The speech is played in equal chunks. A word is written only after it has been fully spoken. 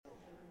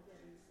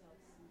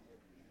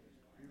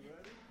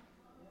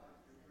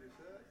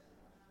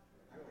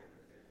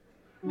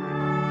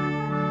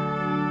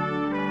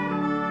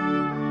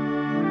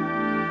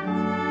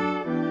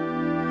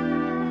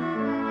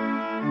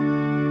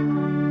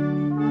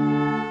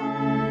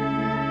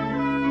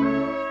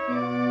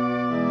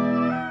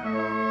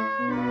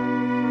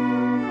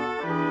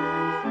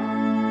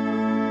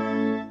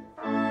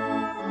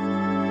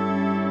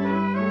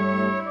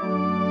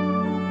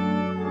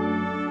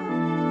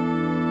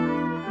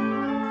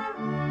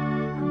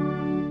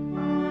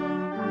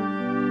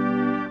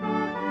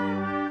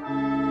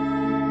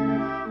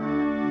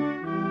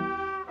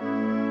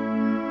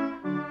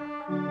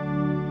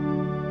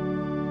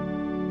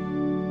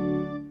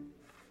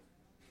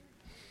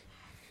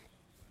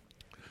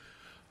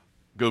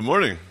Good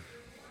morning.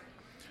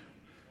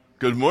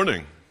 Good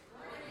morning.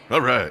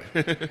 All right.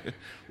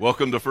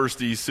 Welcome to First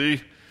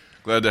EC.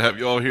 Glad to have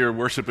you all here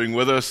worshiping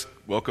with us.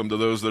 Welcome to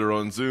those that are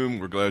on Zoom.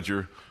 We're glad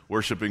you're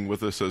worshiping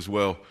with us as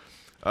well.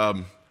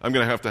 I'm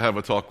going to have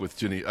a talk with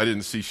Ginny. I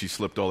didn't see she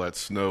slipped all that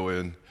snow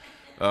in.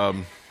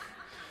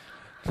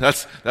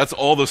 That's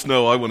all the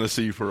snow I want to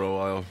see for a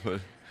while.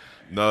 But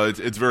no,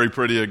 it's very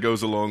pretty. It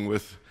goes along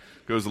with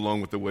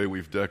the way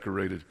we've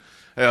decorated.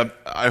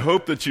 I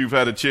hope that you've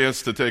had a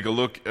chance to take a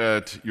look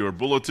at your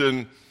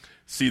bulletin,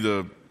 see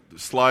the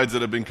slides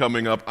that have been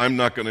coming up. I'm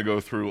not going to go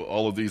through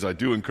all of these. I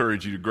do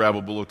encourage you to grab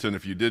a bulletin.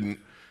 If you didn't,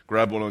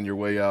 grab one on your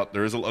way out.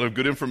 There is a lot of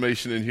good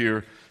information in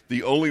here.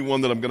 The only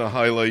one that I'm going to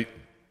highlight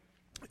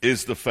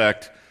is the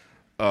fact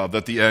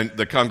that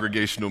the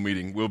congregational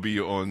meeting will be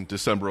on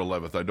December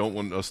 11th. I don't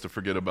want us to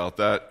forget about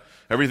that.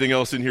 Everything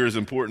else in here is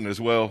important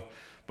as well,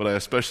 but I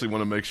especially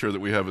want to make sure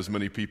that we have as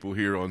many people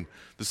here on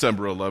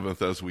December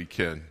 11th as we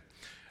can.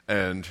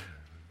 And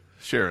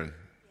Sharon.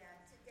 Yeah,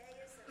 today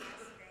is the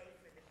last day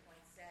for the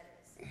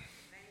poinsettias. If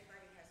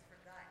anybody has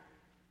forgotten,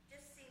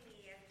 just see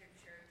me after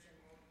church and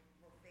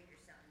we'll figure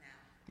something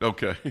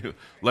out. Okay,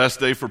 last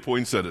day for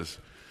poinsettias.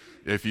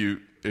 If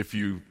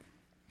you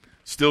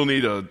still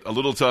need a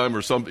little time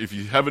or something, if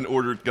you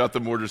haven't got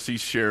them ordered, see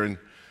Sharon,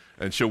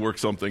 and she'll work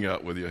something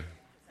out with you.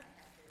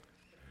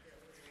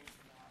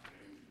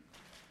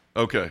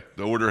 Okay,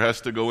 the order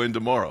has to go in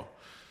tomorrow,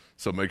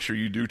 so make sure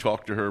you do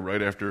talk to her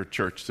right after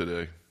church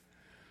today.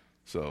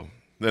 So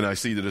then I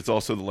see that it's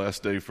also the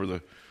last day for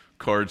the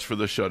cards for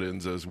the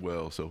shut-ins as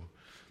well. So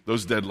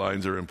those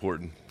deadlines are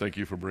important. Thank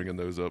you for bringing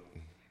those up.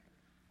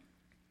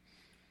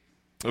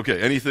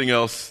 Okay, anything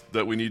else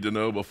that we need to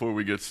know before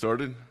we get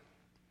started?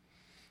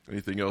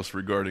 Anything else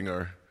regarding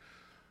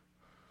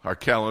our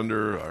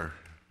calendar,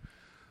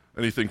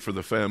 anything for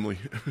the family?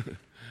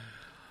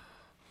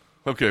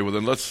 Okay, well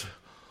then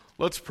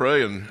let's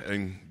pray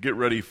and get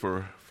ready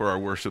for our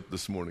worship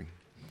this morning.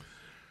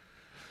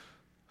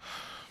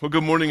 Well,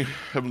 good morning,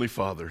 Heavenly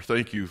Father.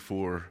 Thank you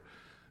for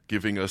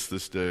giving us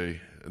this day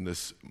and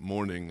this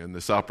morning and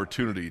this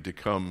opportunity to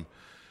come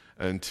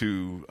and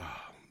to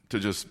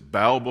just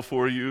bow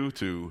before you,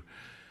 to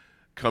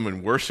come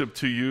and worship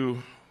to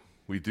you.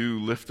 We do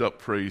lift up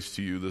praise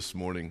to you this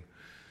morning.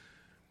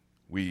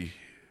 We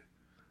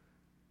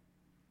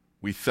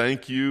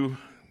thank you,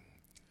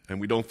 and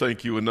we don't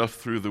thank you enough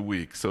through the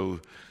week. So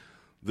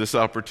this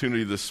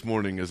opportunity this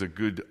morning is a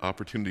good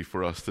opportunity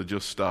for us to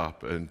just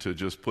stop and to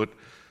just put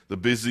the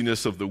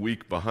busyness of the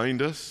week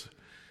behind us.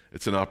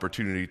 It's an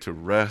opportunity to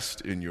rest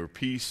in your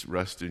peace,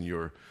 rest in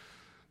your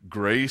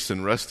grace,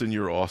 and rest in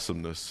your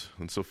awesomeness.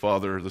 And so,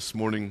 Father, this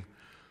morning,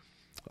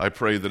 I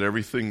pray that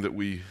everything that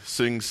we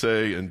sing,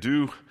 say, and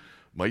do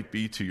might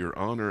be to your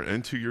honor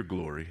and to your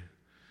glory.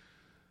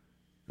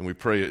 And we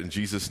pray it in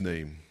Jesus'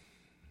 name.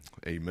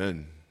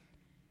 Amen.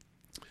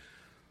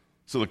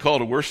 So the call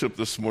to worship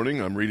this morning,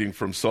 I'm reading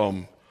from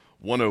Psalm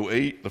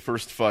 108, the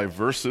first 5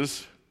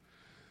 verses.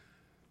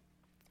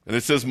 And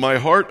it says, "My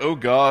heart, O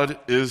God,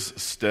 is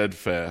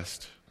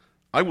steadfast.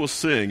 I will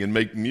sing and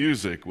make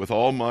music with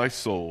all my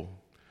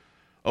soul.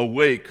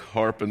 Awake,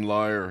 harp and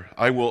lyre.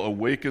 I will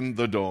awaken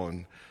the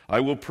dawn. I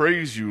will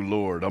praise you,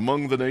 Lord,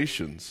 among the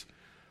nations.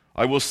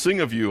 I will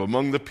sing of you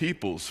among the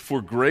peoples, for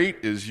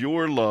great is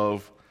your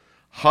love,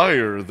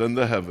 higher than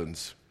the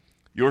heavens.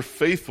 Your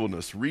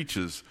faithfulness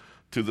reaches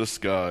to the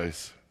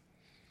skies.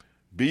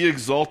 Be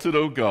exalted,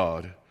 O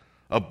God,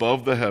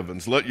 above the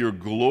heavens. Let your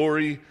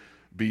glory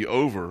be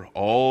over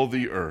all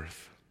the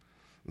earth."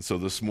 And so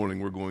this morning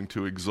we're going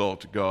to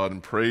exalt God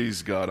and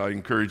praise God. I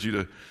encourage you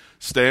to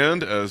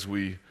stand as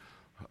we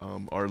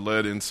are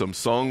led in some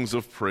songs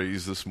of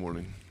praise this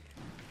morning.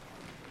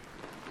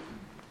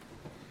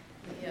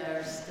 We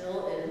are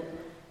still in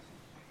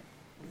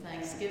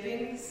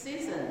Thanksgiving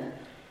season,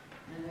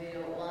 and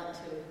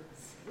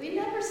we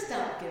never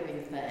stop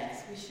giving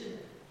thanks. We should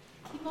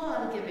keep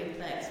on giving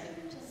thanks. We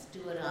can just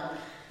do it on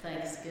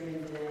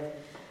Thanksgiving Day.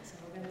 So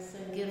we're going to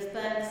sing Give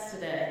Thanks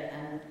today,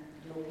 and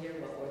you'll hear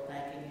what we're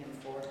thanking him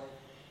for.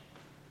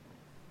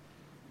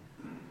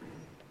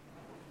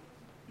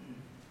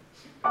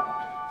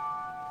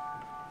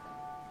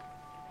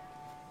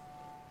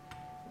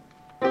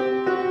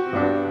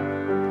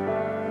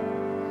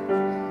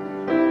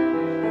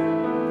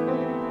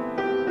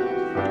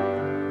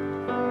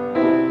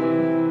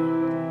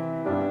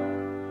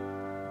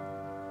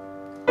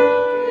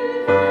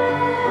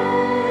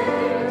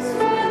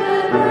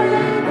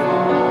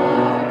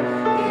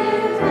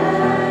 Give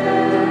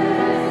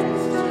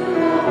thanks to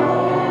the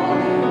Lord.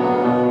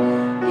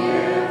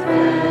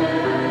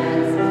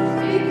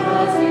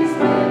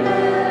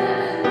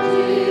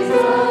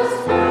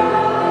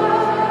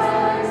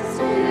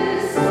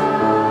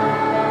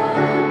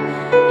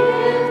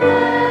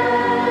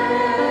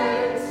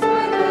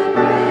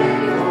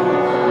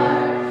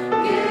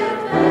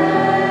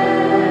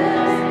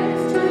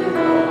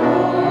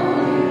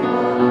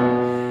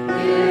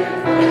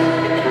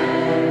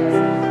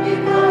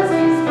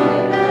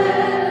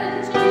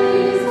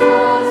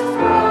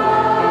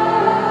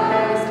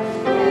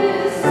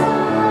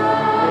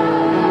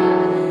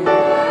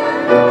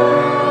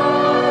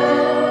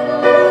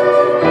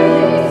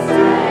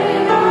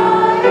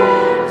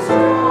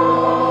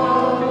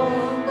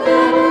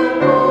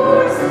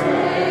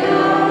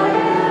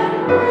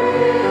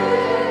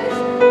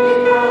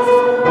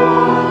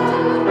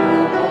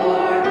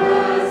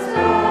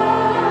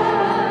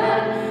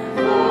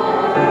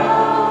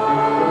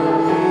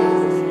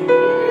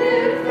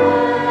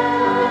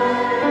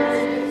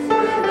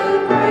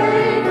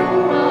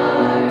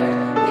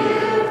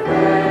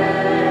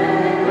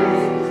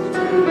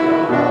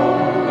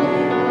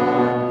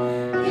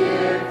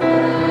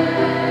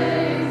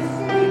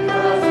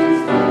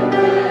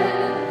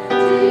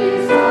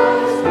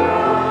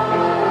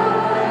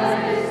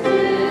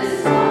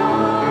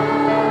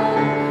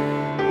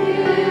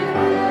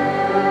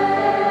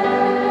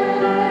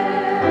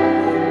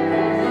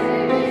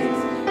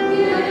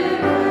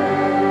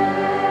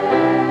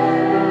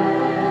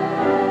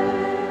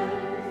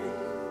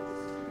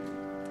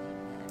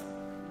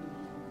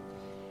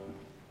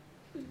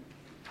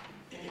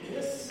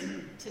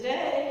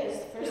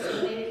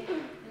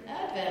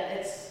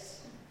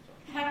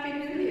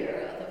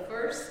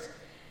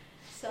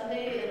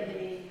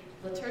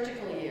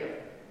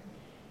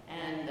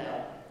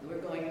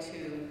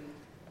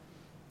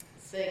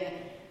 sing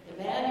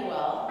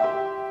Emmanuel.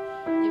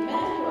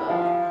 Emmanuel,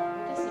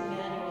 what does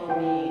Emmanuel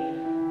mean?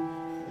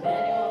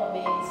 Emmanuel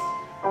means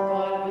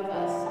God with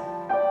us.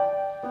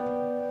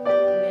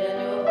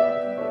 Emmanuel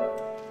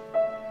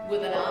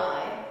with an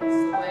I is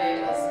the way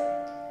it was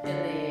in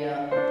the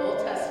Old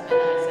Testament,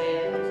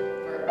 Isaiah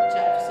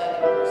chapter 7,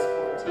 verse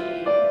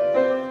 14,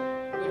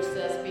 which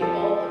says,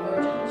 "Behold, the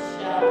virgin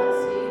shall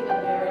conceive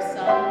and bear a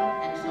son,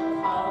 and shall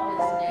call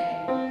his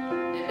name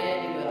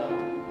Emmanuel."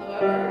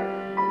 However,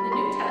 in the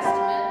New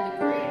Testament, the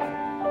Greek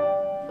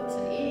puts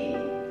an E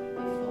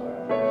before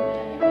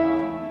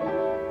Emmanuel.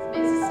 It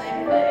means the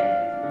same thing.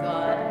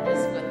 God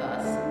is with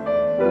us.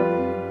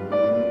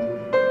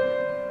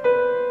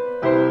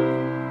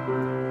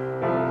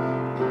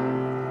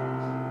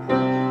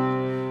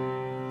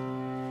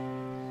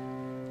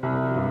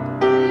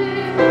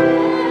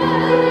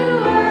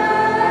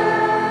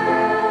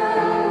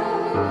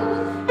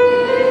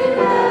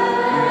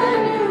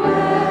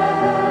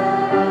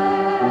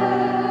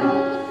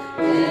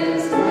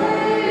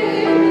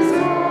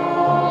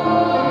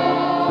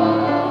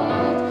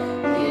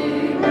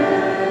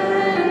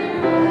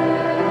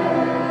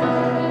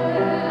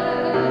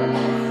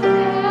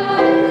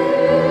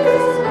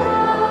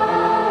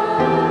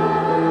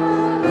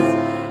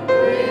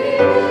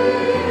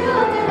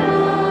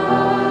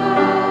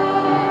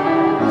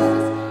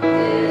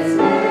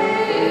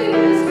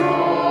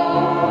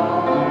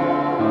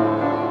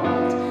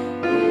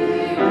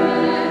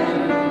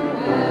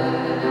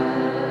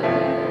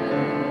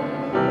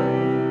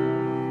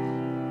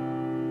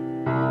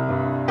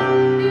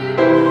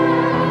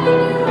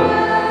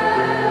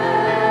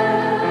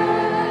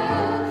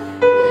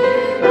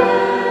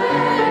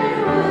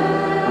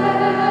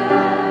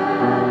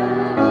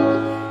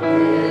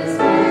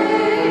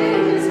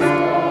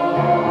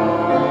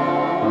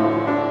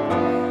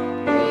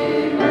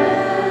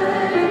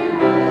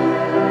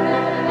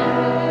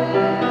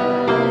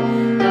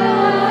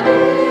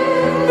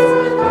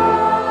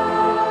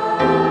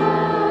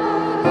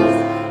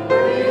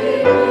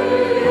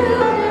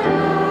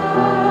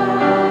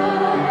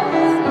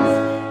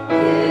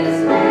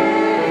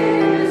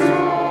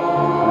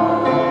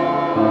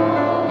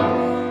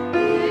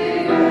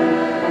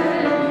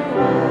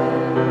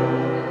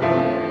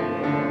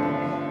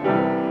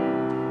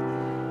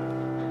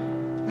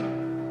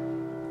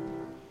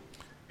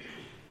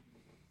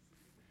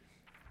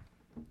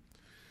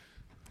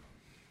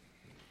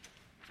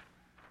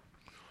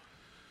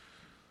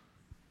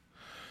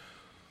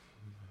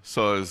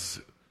 So as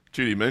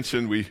Judy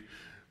mentioned, we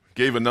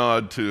gave a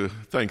nod to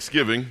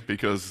Thanksgiving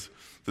because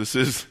this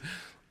is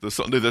the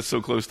Sunday that's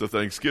so close to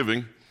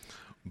Thanksgiving.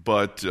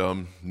 But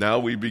now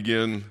we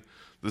begin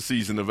the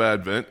season of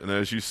Advent. And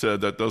as you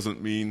said, that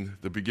doesn't mean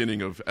the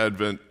beginning of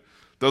Advent,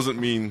 doesn't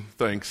mean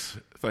thanks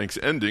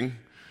ending.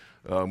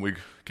 We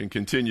can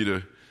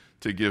continue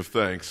to give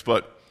thanks.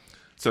 But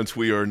since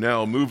we are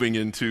now moving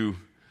into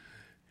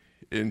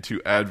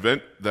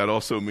Advent, that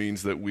also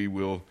means that we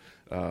will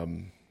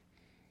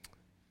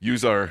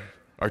use our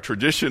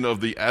tradition of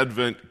the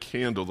Advent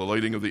candle, the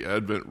lighting of the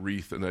Advent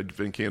wreath and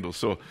Advent candle.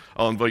 So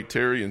I'll invite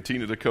Terry and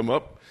Tina to come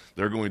up.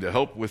 They're going to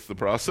help with the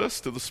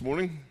process to this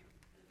morning.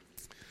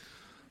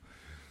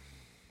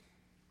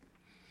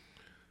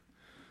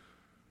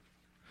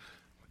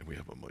 And we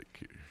have a mic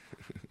here.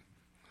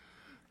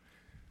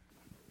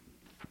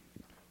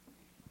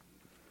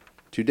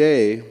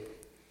 Today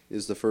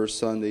is the first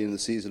Sunday in the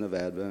season of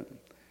Advent.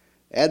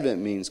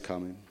 Advent means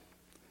coming.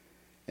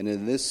 And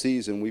in this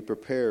season, we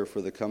prepare for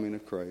the coming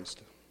of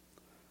Christ.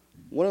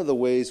 One of the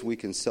ways we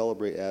can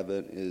celebrate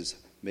Advent is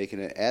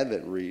making an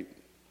Advent wreath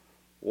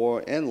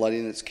and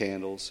lighting its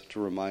candles to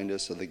remind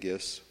us of the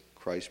gifts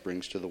Christ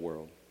brings to the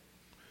world.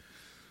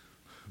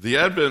 The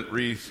Advent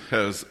wreath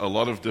has a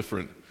lot of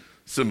different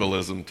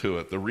symbolism to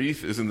it. The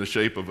wreath is in the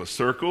shape of a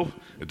circle.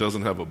 It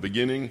doesn't have a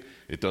beginning.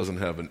 It doesn't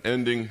have an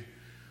ending.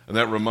 And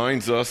that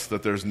reminds us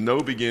that there's no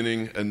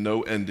beginning and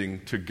no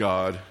ending to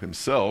God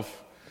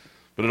himself.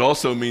 But it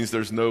also means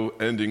there's no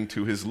ending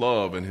to his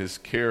love and his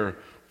care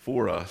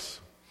for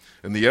us.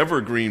 And the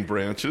evergreen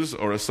branches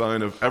are a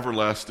sign of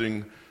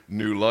everlasting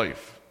new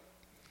life.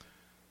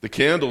 The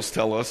candles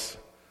tell us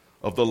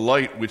of the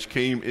light which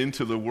came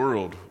into the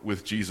world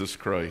with Jesus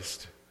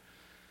Christ.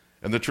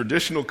 And the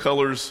traditional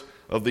colors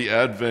of the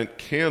Advent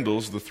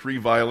candles, the 3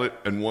 violet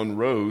and 1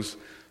 rose,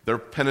 they're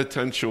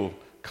penitential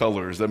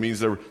colors. That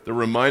means they're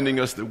reminding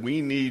us that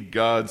we need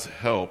God's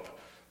help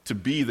to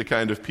be the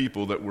kind of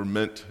people that we're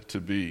meant to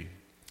be.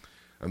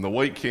 And the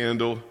white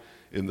candle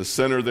in the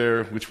center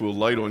there, which we'll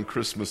light on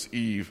Christmas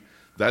Eve,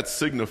 that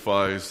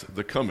signifies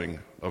the coming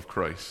of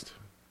Christ.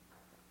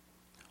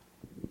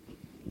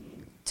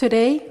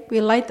 Today,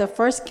 we light the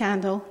first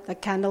candle, the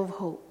candle of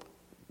hope.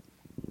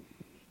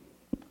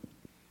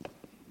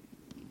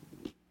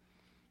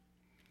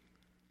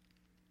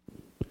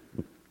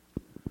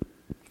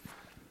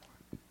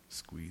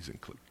 Squeeze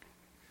and click.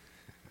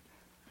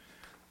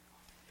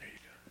 There you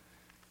go.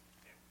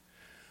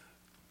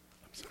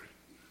 I'm sorry.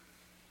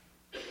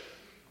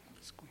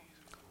 Squeeze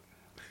and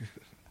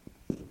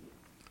click.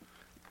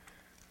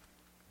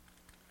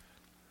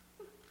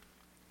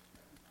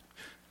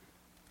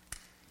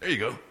 There you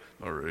go.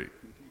 All right.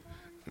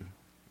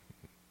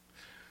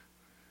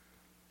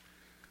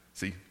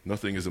 See,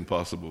 nothing is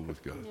impossible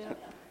with God. Yeah.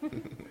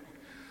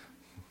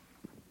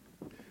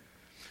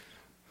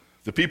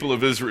 The people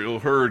of Israel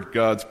heard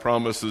God's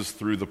promises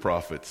through the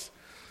prophets.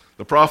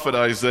 The prophet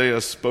Isaiah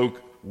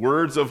spoke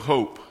words of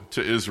hope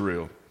to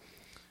Israel.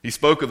 He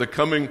spoke of the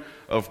coming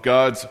of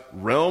God's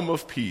realm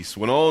of peace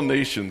when all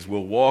nations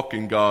will walk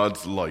in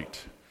God's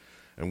light.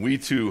 And we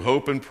too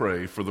hope and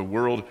pray for the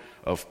world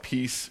of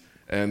peace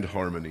and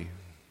harmony.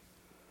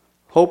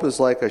 Hope is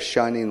like a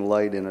shining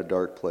light in a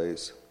dark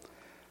place.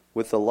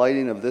 With the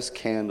lighting of this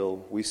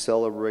candle, we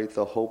celebrate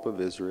the hope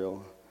of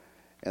Israel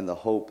and the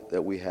hope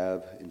that we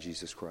have in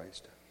Jesus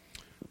Christ.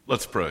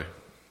 Let's pray.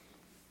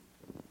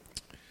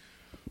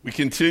 We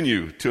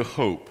continue to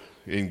hope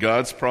in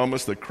God's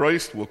promise that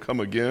Christ will come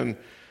again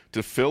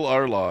to fill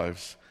our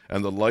lives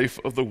and the life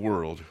of the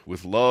world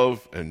with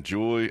love and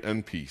joy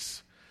and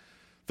peace.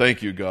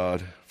 Thank you,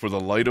 God, for the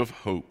light of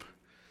hope.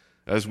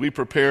 As we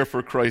prepare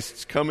for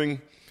Christ's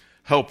coming,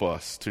 help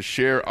us to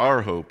share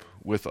our hope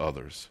with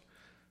others.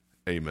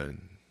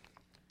 Amen.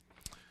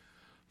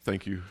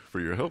 Thank you for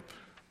your help.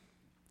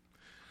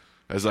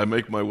 As I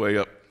make my way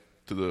up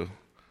to the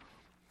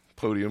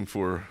podium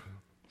for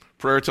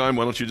prayer time,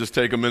 why don't you just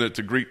take a minute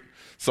to greet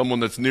someone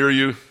that's near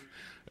you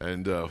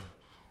and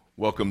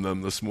welcome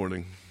them this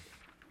morning.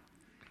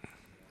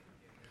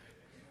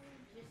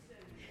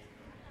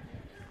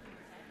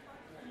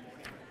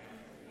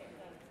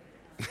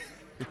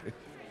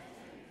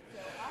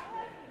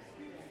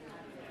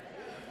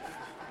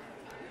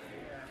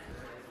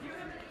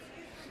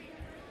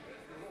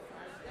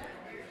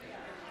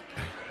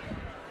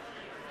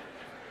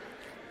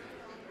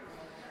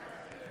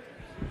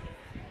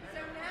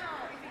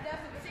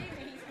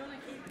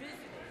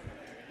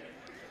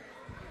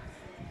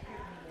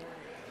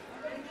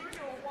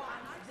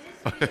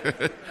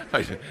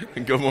 Hi.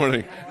 Good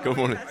morning. Good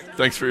morning.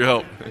 Thanks for your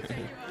help.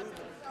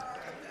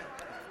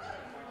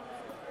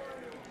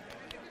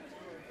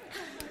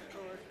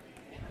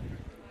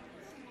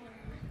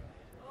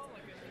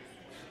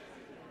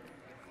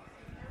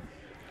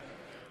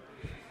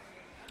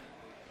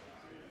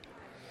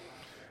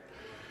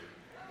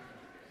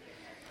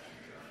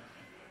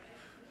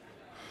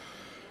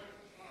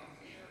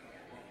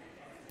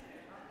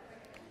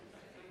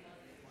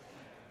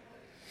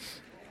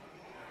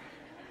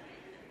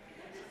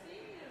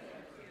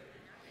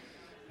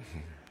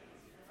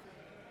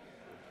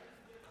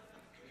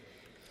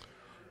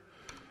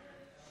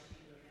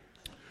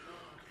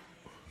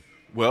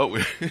 Well,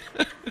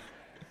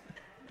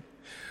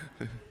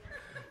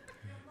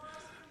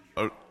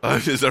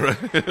 is that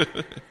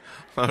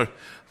right?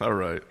 All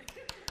right.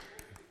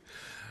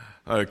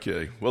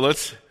 Okay. Well,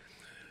 let's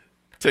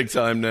take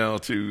time now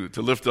to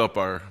lift up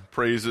our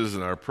praises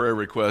and our prayer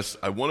requests.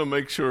 I want to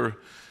make sure,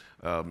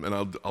 and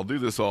I'll do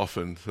this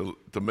often,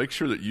 to make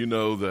sure that you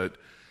know that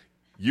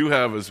you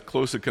have as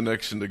close a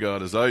connection to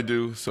God as I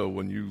do. So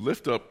when you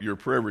lift up your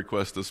prayer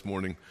request this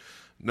morning,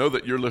 know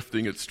that you're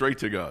lifting it straight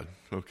to God,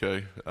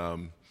 okay?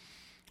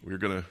 We're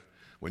going to,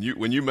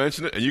 when you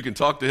mention it, and you can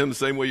talk to him the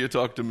same way you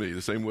talk to me,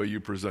 the same way you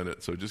present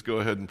it. So just go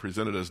ahead and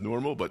present it as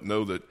normal, but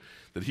know that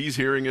he's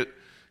hearing it.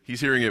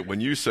 He's hearing it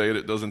when you say it.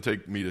 It doesn't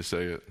take me to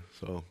say it.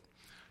 So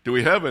do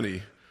we have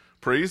any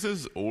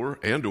praises or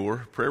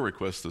prayer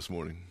requests this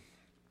morning?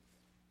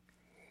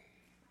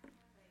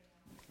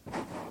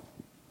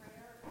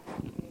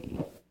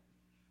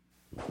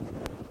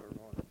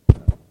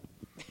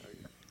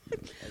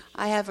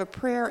 I have a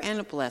prayer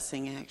and a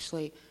blessing,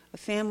 actually. A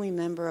family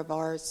member of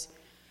ours,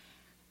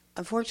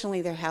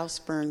 unfortunately, their house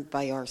burned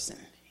by arson.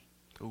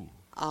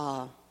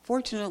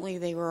 Fortunately,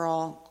 they were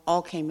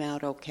all came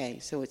out okay,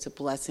 so it's a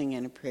blessing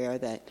and a prayer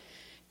that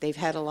they've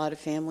had a lot of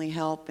family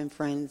help and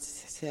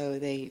friends, so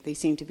they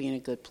seem to be in a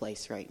good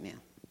place right now.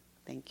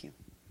 Thank you.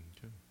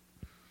 Okay.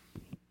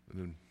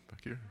 And then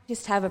back here.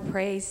 Just have a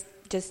praise.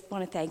 Just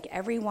want to thank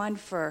everyone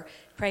for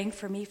praying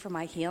for me for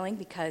my healing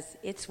because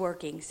it's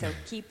working. So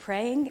keep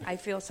praying. I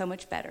feel so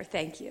much better.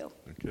 Thank you.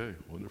 Okay,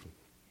 wonderful.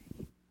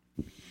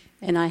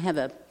 And I have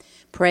a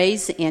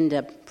praise and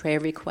a prayer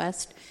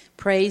request.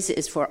 Praise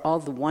is for all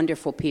the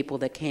wonderful people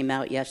that came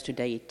out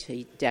yesterday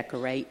to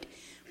decorate.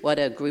 What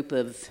a group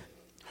of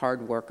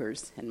hard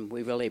workers, and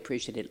we really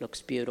appreciate it. It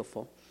looks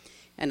beautiful.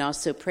 And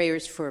also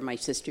prayers for my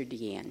sister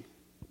Deanne.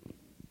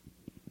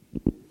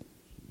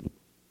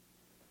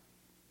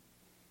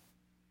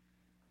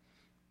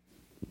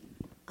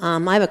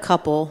 I have a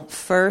couple.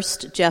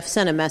 First, Jeff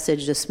sent a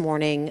message this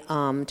morning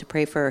to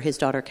pray for his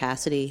daughter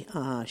Cassidy.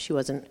 She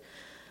wasn't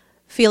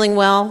feeling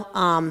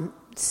well.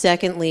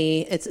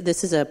 Secondly,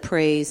 this is a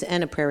praise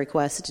and a prayer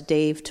request.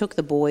 Dave took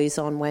the boys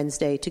on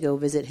Wednesday to go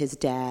visit his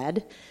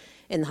dad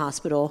in the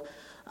hospital.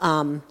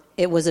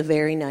 It was a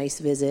very nice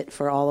visit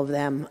for all of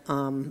them,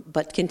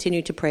 but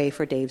continue to pray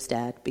for Dave's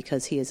dad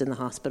because he is in the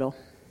hospital.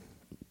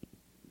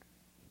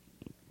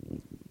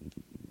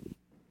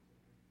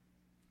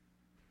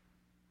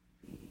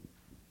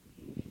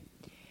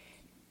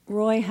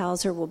 Roy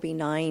Hauser will be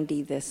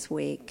 90 this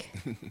week.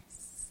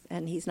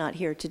 and he's not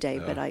here today,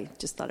 but I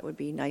just thought it would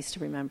be nice to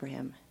remember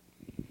him.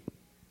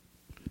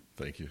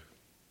 Thank you.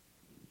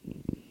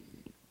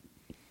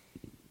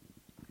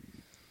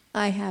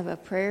 I have a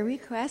prayer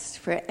request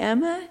for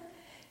Emma,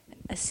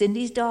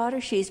 Cindy's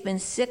daughter. She's been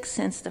sick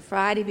since the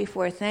Friday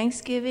before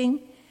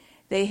Thanksgiving.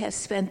 They have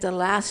spent the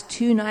last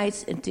 2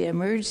 nights at the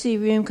emergency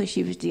room because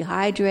she was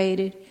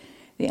dehydrated.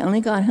 They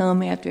only got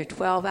home after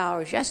 12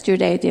 hours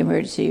yesterday at the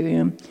emergency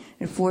room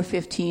at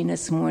 4:15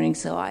 this morning,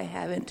 so I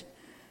haven't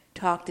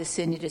talked to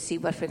Cindy to see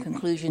what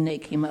conclusion they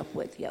came up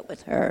with yet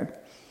with her.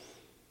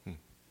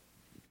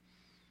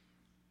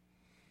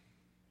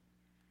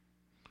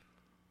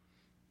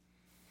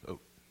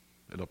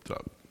 And up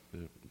top.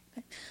 Yeah.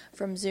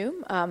 From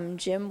Zoom,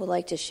 Jim would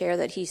like to share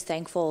that he's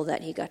thankful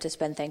that he got to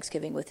spend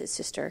Thanksgiving with his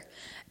sister,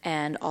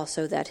 and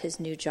also that his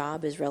new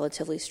job is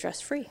relatively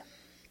stress-free.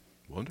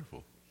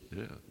 Wonderful.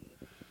 Yeah.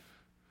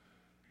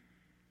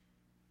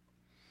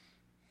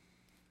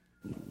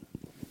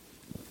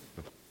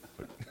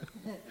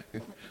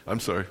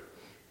 I'm sorry.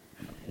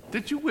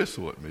 Did you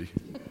whistle at me?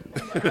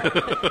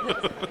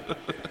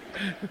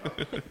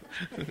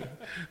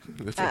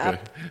 That's okay.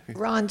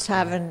 Ron's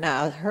having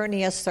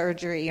hernia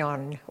surgery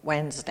on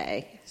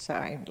Wednesday, so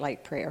I'd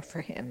like prayer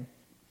for him.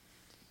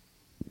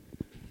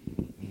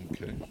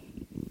 Okay.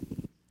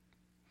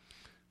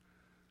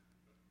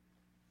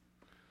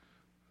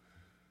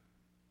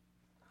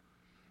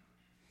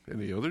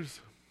 Any others?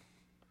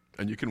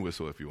 And you can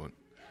whistle if you want.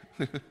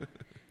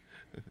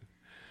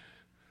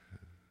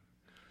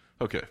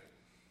 Okay.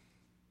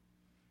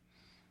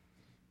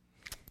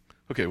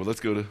 Okay, well, let's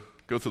go to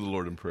the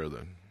Lord in prayer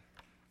then.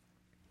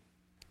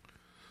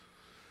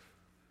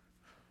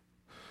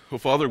 Well,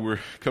 Father, we're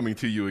coming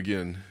to you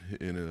again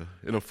in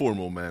a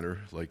formal manner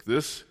like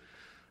this.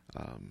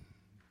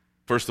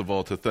 First of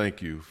all, to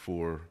thank you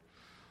for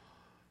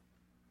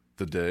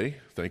the day.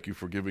 Thank you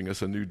for giving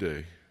us a new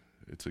day.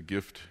 It's a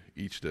gift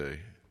each day,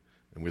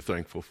 and we're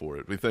thankful for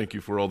it. We thank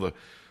you for all the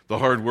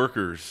hard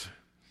workers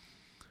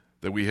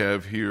that we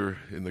have here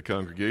in the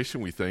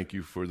congregation. We thank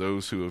you for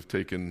those who have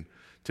taken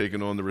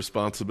on the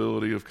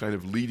responsibility of kind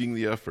of leading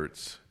the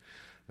efforts.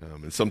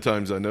 And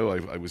sometimes I know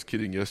I was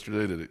kidding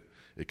yesterday that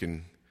it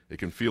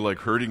can feel like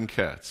herding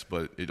cats,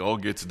 but it all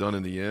gets done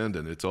in the end,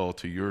 and it's all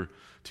to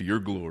your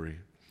glory.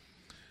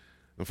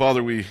 And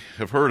Father, we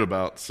have heard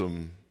about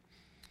some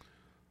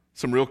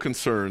real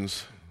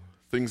concerns,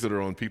 things that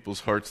are on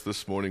people's hearts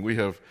this morning. We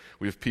have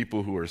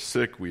people who are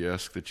sick. We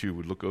ask that you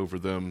would look over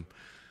them,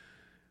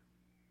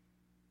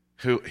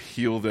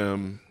 heal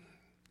them,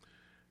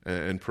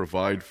 and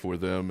provide for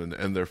them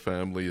and their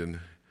family, and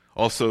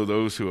also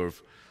those who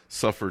have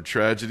suffered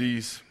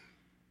tragedies.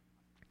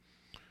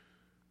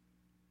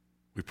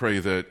 We pray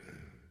that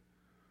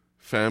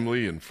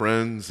family and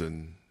friends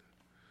and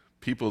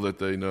people that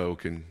they know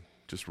can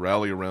just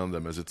rally around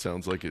them, as it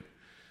sounds like it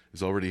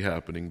is already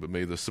happening, but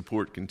may the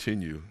support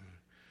continue,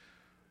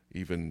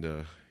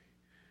 even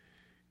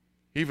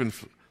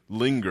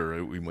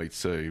linger, we might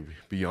say,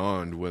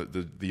 beyond what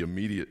the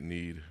immediate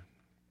need.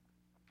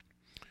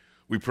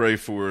 We pray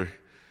for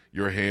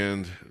your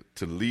hand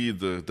to lead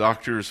the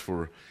doctors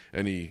for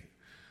any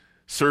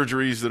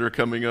surgeries that are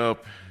coming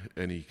up,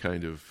 any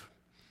kind of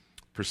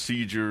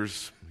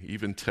procedures,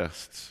 even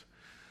tests.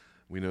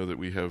 We know that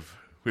we have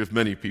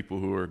many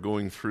people who are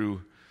going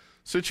through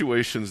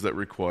situations that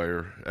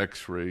require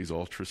x-rays,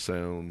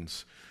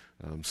 ultrasounds,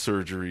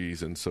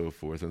 surgeries, and so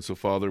forth. And so,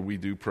 Father, we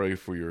do pray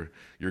for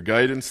your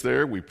guidance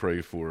there. We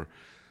pray for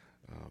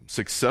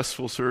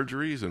successful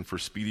surgeries and for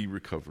speedy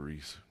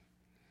recoveries.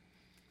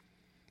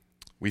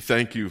 We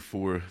thank you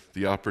for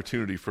the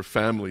opportunity for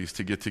families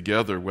to get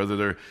together, whether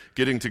they're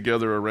getting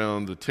together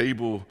around the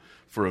table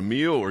for a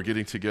meal or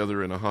getting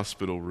together in a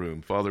hospital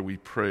room. Father, we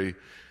pray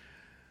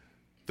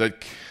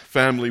that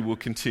family will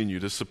continue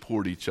to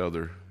support each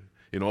other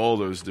in all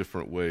those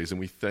different ways, and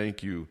we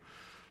thank you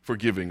for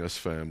giving us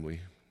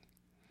family.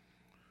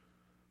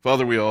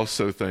 Father, we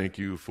also thank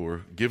you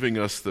for giving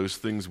us those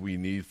things we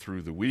need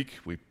through the week.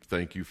 We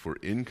thank you for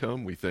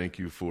income. We thank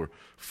you for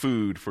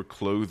food, for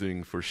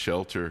clothing, for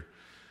shelter.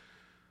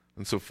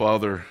 And so,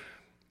 Father,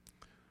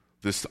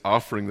 this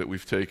offering that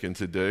we've taken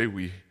today,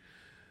 we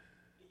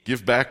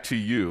give back to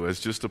you as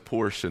just a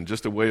portion,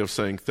 just a way of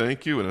saying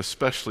thank you, and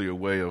especially a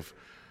way of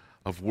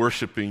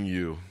worshiping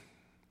you.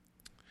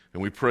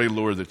 And we pray,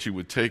 Lord, that you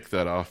would take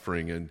that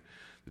offering and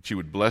that you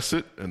would bless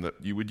it and that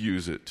you would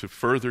use it to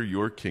further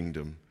your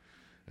kingdom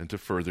and to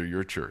further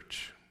your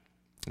church.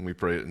 And we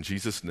pray it in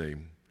Jesus'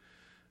 name.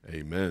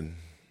 Amen.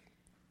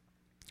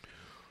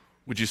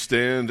 Would you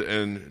stand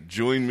and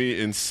join me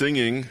in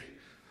singing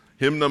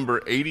hymn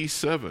number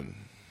 87?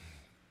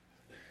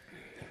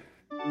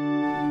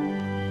 Lord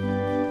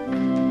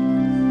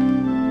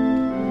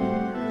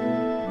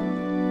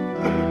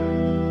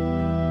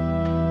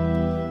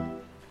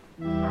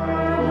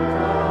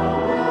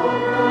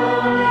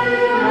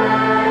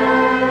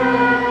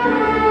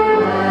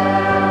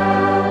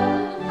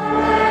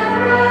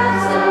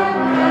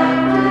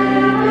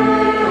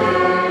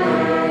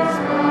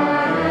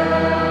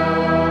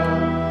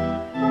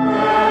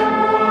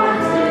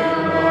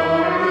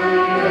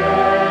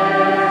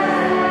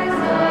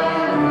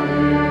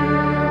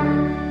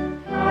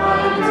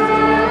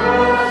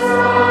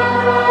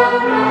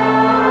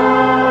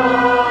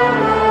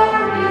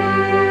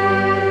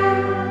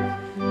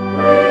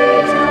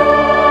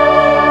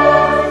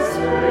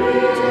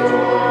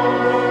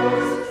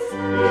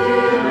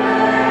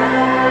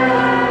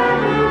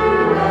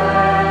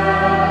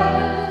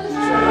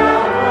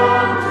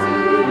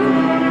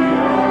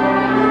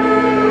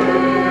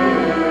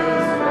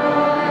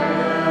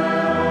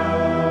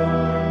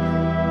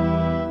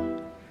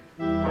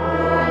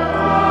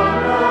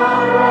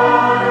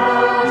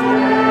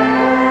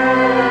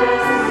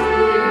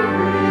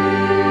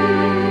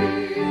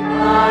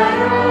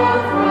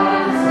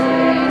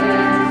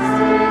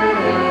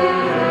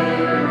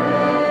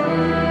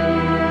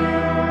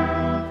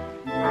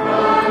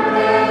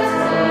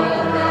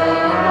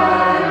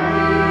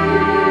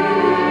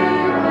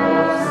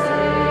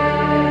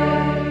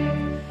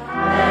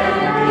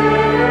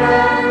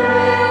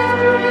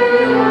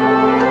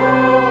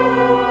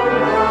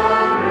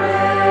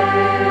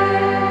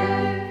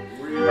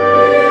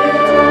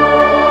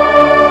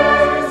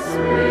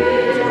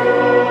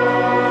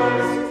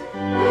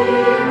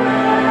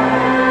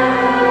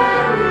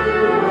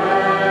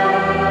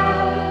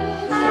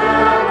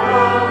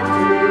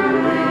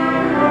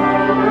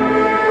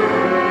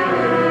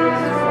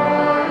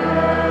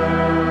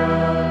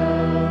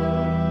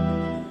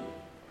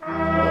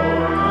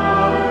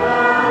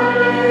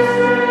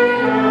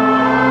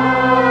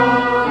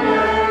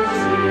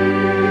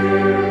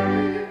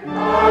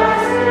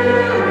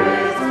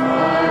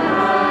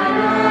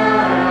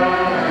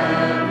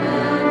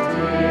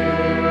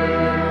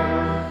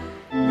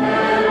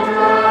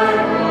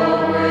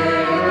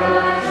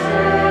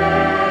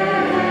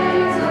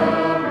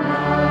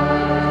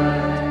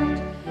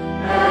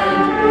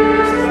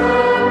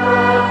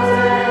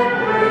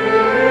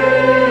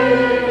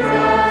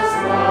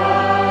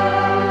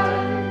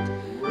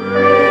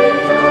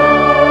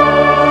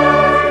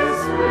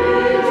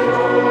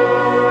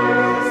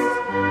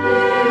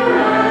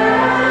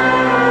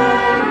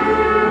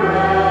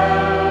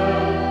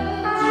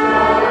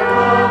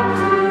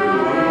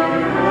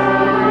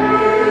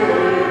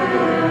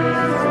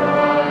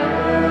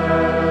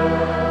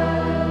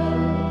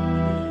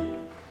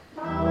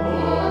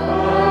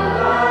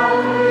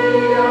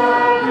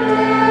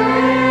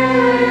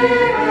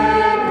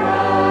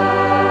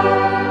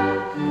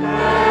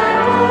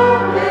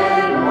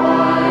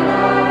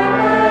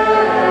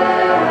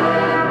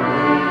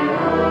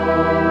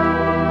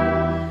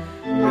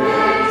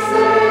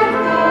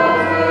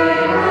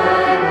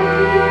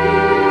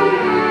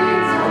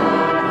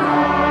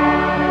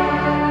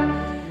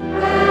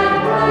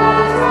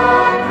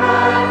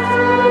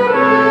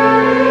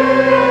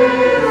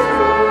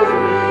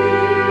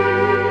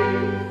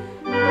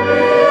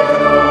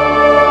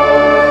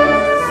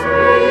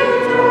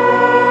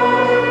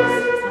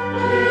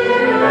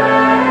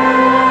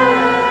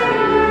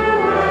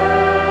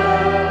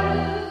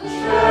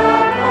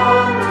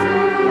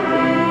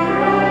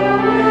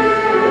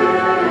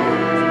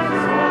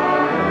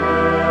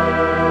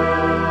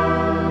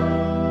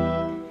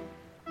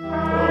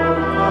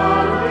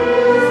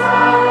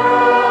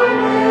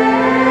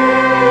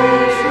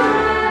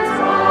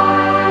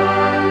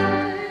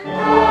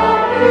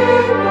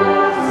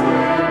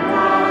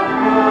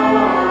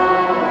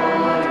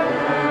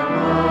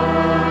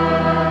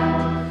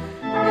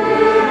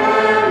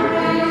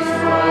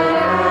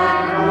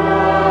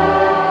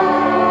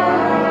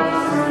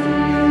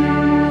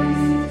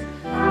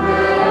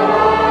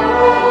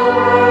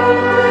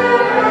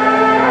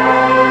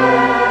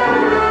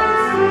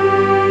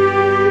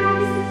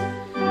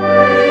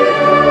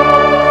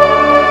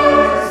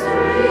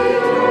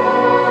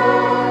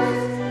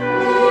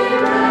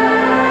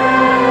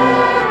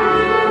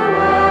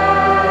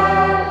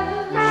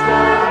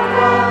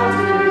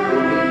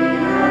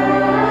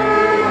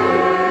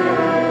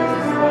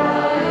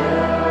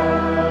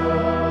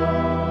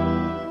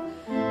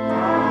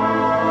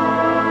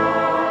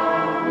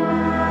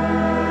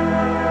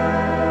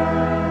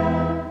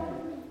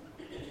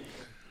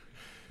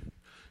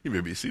You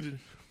may be seated.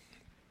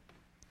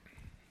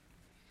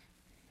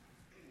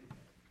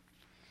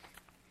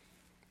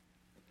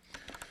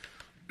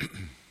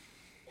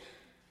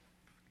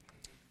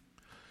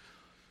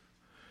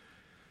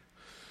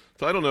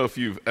 So I don't know if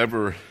you've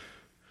ever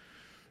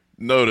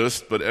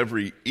noticed, but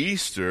every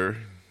Easter,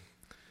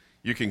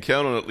 you can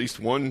count on at least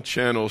one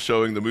channel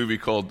showing the movie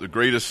called The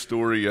Greatest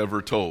Story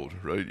Ever Told,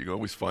 right? You can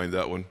always find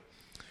that one.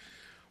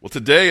 Well,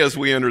 today, as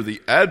we enter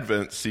the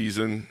Advent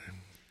season,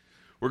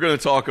 we're going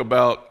to talk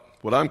about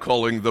what I'm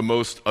calling the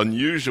most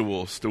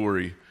unusual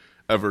story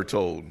ever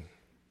told.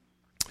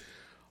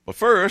 But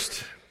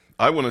first,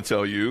 I want to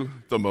tell you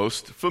the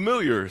most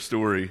familiar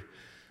story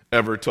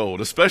ever told,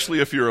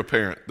 especially if you're a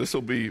parent. This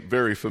will be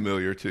very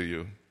familiar to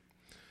you.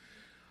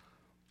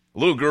 A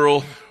little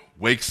girl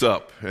wakes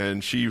up,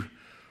 and as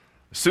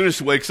soon as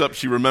she wakes up,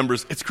 she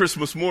remembers it's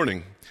Christmas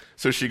morning.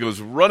 So she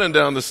goes running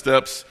down the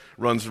steps,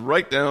 runs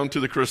right down to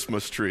the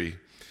Christmas tree.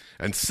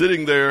 And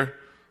sitting there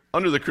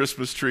under the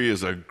Christmas tree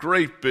is a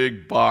great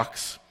big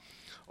box,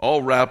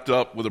 all wrapped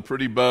up with a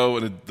pretty bow,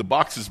 and the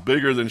box is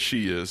bigger than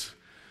she is.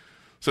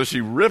 So she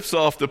rips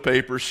off the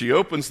paper, she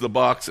opens the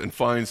box and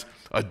finds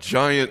a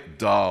giant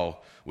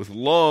doll with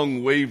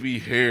long wavy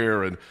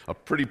hair and a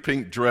pretty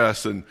pink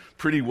dress and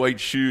pretty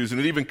white shoes,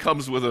 and it even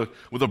comes with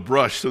a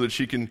brush so that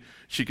she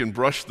can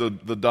brush the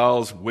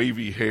doll's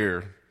wavy hair.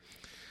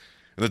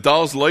 And the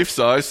doll's life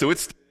size, so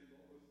it's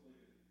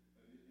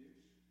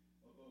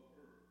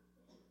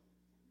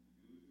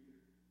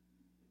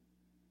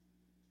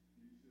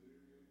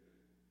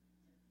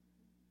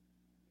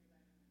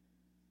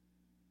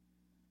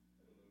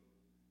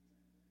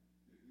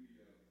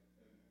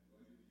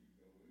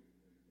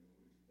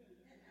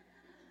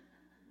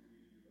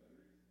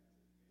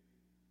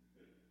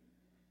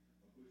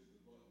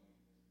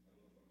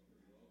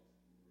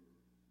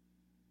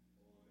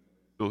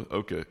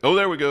okay. Oh,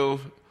 there we go.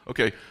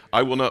 Okay,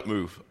 I will not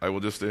move. I will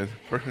just stand.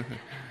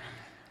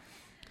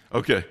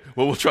 Okay,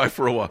 well, we'll try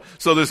for a while.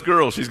 So this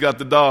girl, she's got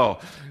the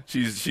doll.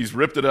 She's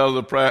ripped it out of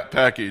the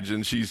package,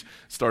 and she's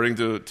starting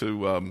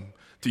to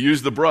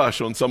use the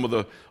brush on some of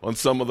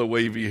the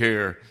wavy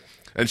hair.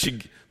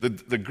 And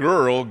the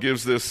girl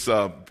gives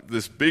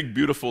this big,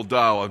 beautiful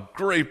doll a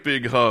great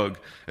big hug,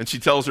 and she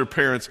tells her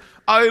parents,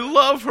 "I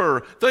love her.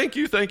 Thank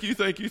you, thank you,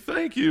 thank you,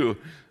 thank you."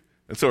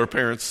 And so her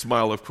parents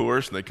smile, of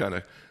course, and they kind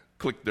of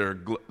click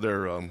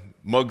their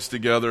mugs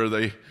together.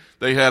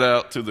 They head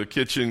out to the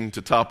kitchen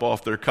to top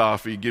off their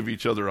coffee, give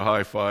each other a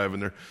high five,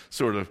 and they're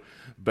sort of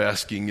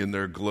basking in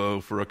their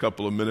glow for a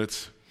couple of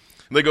minutes.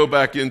 And they go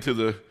back into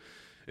the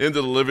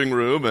living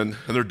room, and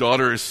their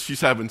daughter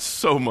she's having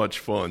so much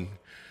fun.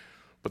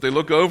 But they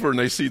look over and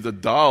they see the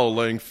doll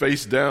laying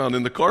face down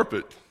in the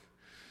carpet.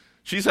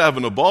 She's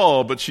having a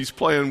ball, but she's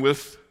playing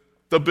with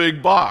the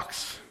big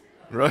box,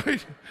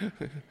 right?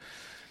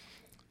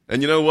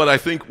 And you know what? I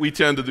think we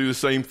tend to do the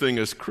same thing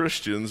as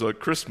Christians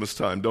at Christmas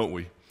time, don't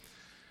we?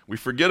 We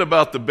forget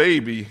about the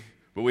baby,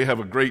 but we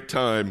have a great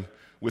time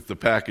with the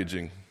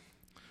packaging.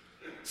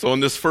 So on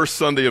this first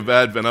Sunday of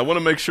Advent, I want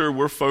to make sure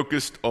we're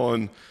focused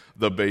on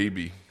the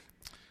baby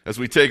as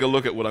we take a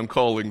look at what I'm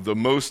calling the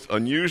most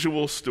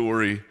unusual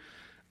story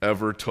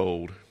ever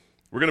told.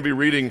 We're going to be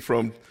reading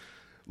from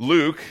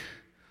Luke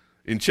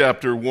in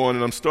chapter 1,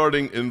 and I'm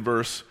starting in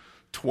verse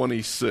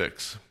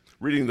 26,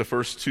 reading the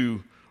first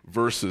two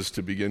verses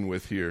to begin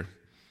with here.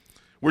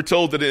 We're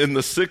told that in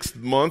the 6th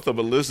month of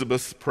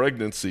Elizabeth's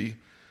pregnancy,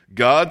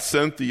 God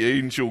sent the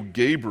angel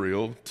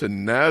Gabriel to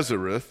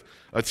Nazareth,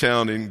 a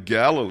town in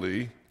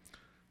Galilee,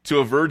 to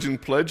a virgin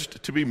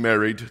pledged to be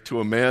married to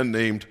a man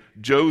named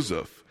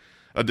Joseph,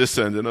 a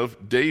descendant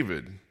of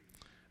David.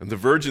 And the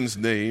virgin's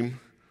name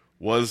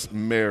was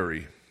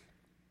Mary.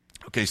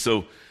 Okay,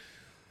 so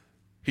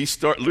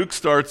Luke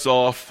starts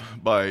off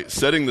by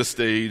setting the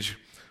stage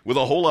with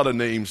a whole lot of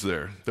names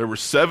there. There were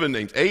 7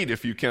 names, 8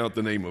 if you count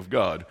the name of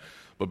God.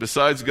 But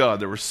besides God,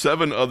 there were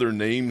 7 other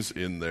names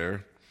in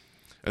there.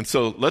 And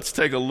so let's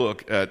take a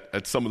look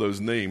at some of those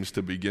names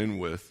to begin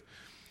with.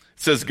 It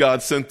says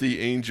God sent the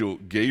angel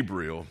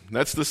Gabriel.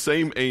 That's the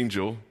same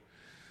angel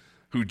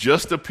who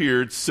just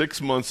appeared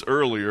 6 months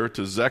earlier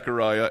to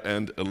Zechariah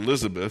and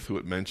Elizabeth, who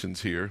it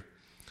mentions here,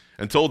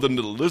 and told them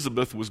that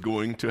Elizabeth was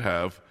going to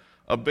have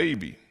a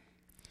baby.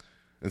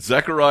 And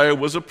Zechariah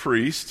was a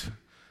priest.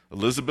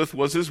 Elizabeth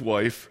was his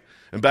wife,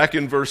 and back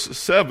in verse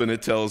 7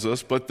 it tells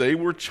us, but they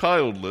were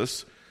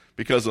childless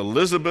because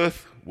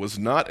Elizabeth was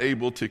not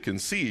able to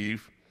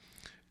conceive,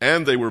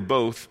 and they were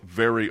both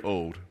very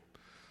old.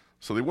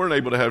 So they weren't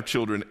able to have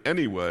children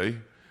anyway,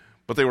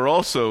 but they were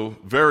also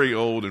very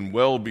old and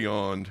well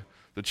beyond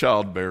the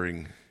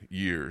childbearing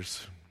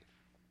years.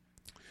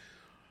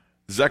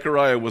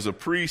 Zechariah was a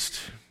priest,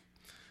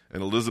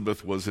 and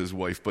Elizabeth was his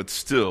wife, but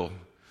still,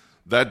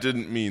 that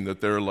didn't mean that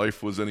their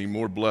life was any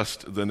more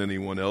blessed than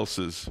anyone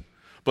else's.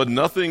 But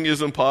nothing is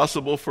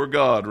impossible for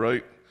God,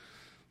 right?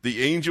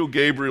 The angel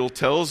Gabriel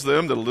tells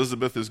them that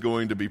Elizabeth is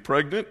going to be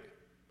pregnant,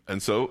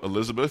 and so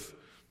Elizabeth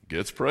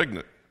gets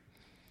pregnant.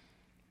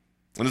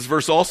 And this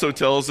verse also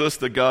tells us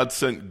that God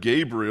sent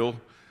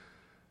Gabriel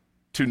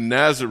to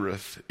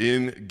Nazareth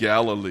in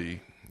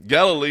Galilee.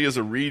 Galilee is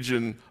a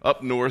region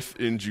up north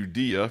in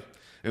Judea,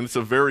 and it's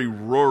a very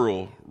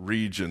rural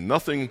region.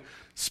 Nothing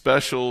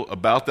special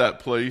about that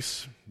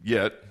place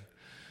yet.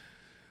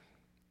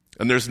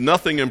 And there's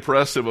nothing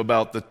impressive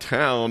about the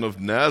town of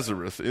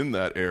Nazareth in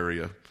that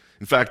area.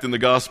 In fact, in the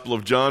Gospel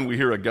of John, we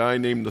hear a guy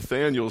named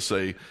Nathanael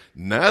say,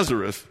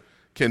 "Nazareth,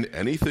 can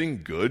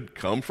anything good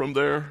come from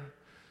there?"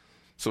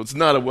 So it's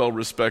not a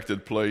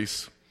well-respected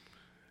place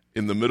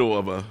in the middle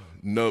of a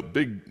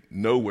big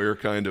nowhere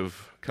kind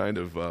of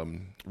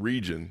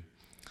region.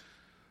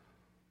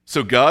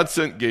 So God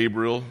sent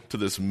Gabriel to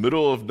this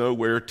middle of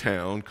nowhere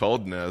town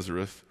called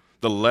Nazareth,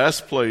 the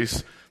last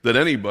place that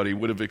anybody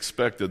would have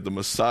expected the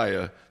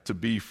Messiah to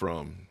be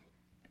from.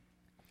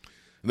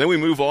 And then we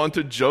move on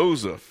to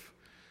Joseph,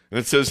 and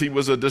it says he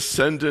was a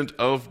descendant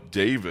of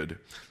David.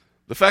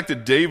 The fact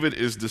that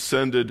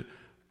the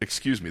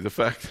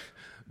fact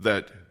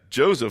that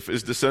Joseph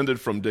is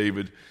descended from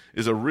David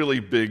is a really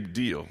big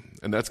deal,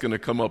 and that's going to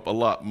come up a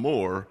lot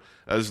more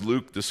as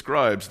Luke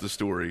describes the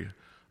story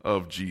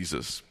of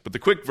Jesus. But the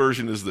quick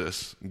version is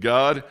this: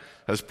 God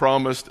has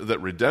promised that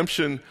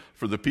redemption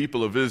for the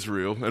people of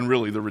Israel, and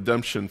really the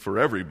redemption for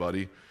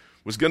everybody,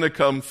 was going to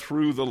come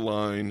through the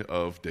line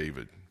of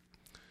David.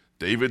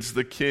 David's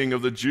the king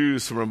of the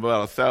Jews from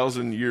about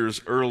 1,000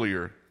 years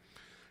earlier,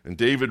 and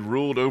David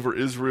ruled over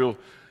Israel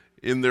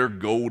in their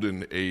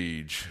golden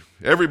age.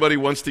 Everybody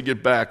wants to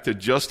get back to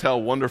just how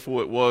wonderful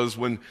it was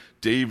when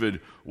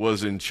David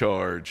was in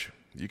charge.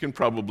 You can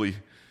probably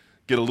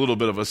get a little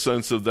bit of a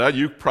sense of that.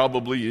 You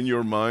probably in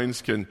your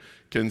minds can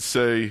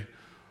say,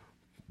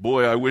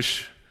 boy, I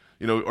wish,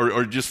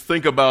 or just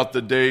think about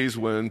the days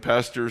when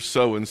Pastor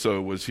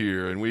so-and-so was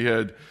here and we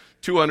had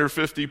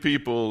 250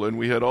 people and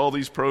we had all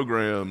these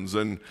programs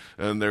and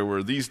there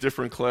were these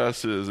different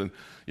classes and,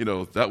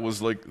 that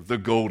was like the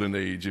golden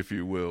age, if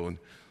you will. And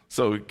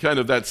so kind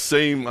of that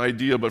same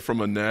idea, but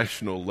from a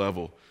national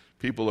level.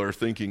 People are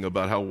thinking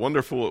about how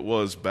wonderful it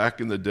was back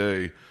in the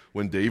day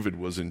when David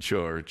was in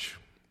charge.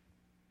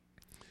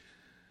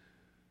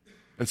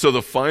 And so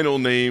the final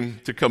name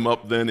to come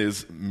up then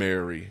is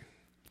Mary.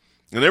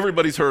 And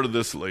everybody's heard of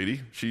this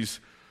lady.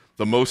 She's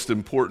the most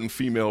important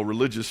female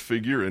religious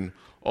figure in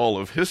all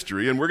of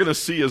history. And we're going to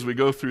see as we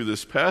go through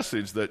this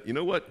passage that, you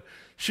know what?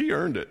 She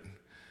earned it.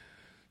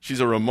 She's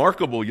a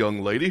remarkable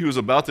young lady who's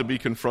about to be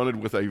confronted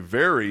with a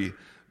very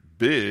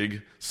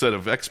big set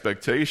of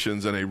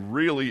expectations and a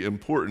really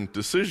important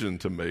decision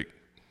to make.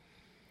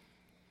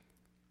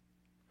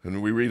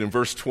 And we read in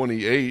verse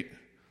 28,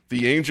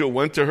 the angel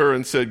went to her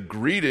and said,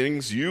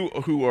 "Greetings, you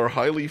who are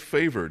highly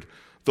favored.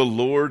 The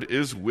Lord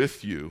is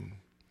with you."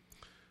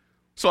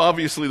 So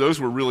obviously those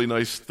were really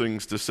nice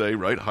things to say,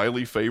 right?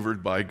 Highly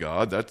favored by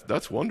God.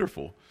 That's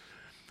wonderful.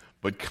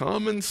 But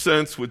common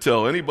sense would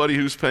tell anybody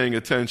who's paying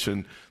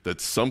attention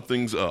that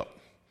something's up.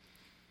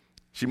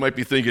 She might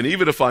be thinking,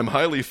 even if I'm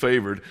highly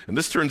favored, and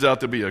this turns out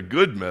to be a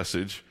good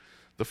message,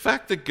 the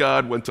fact that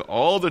God went to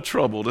all the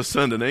trouble to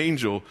send an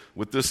angel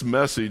with this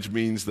message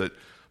means that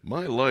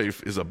my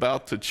life is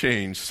about to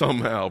change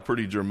somehow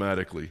pretty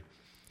dramatically.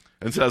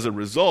 And so as a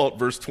result,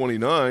 verse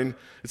 29,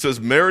 it says,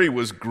 Mary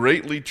was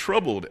greatly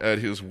troubled at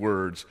his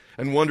words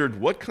and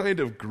wondered what kind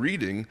of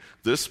greeting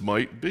this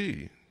might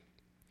be.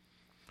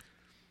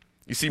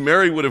 You see,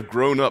 Mary would have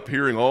grown up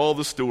hearing all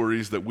the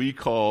stories that we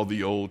call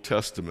the Old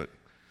Testament.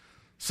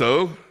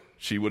 So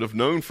she would have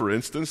known, for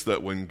instance,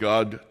 that when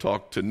God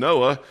talked to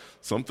Noah,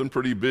 something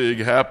pretty big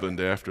happened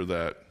after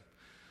that.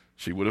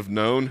 She would have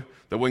known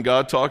that when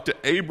God talked to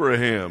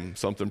Abraham,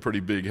 something pretty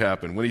big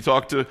happened. When he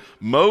talked to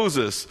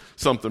Moses,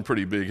 something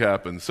pretty big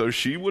happened. So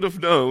she would have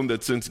known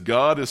that since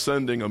God is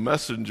sending a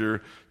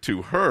messenger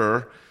to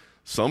her,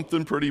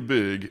 something pretty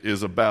big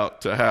is about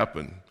to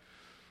happen.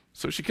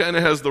 So she kind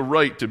of has the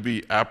right to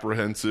be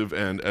apprehensive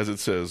and, as it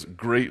says,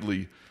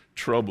 greatly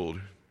troubled.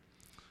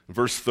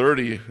 Verse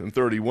 30 and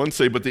 31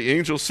 say, but the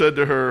angel said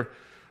to her,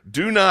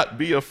 "Do not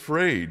be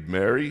afraid,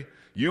 Mary.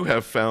 You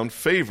have found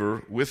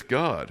favor with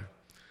God.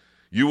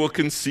 You will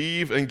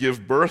conceive and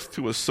give birth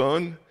to a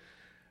son,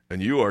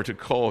 and you are to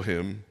call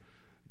him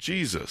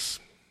Jesus."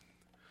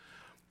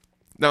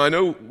 Now, I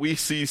know we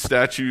see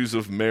statues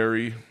of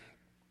Mary,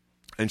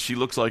 and she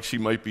looks like she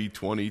might be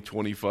 20,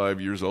 25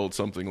 years old,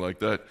 something like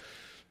that.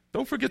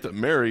 Don't forget that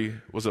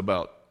Mary was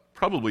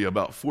probably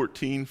about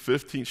 14,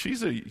 15.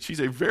 She's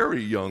a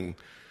very young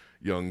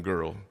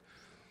girl.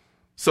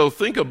 So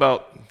think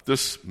about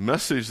this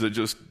message that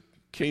just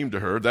came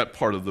to her, that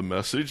part of the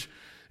message.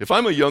 If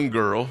I'm a young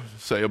girl,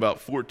 say about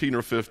 14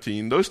 or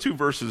 15, those two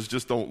verses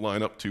just don't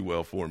line up too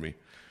well for me.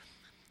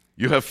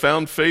 You have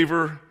found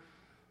favor,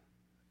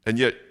 and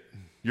yet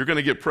you're going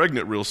to get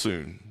pregnant real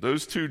soon.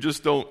 Those two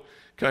just don't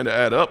kind of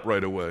add up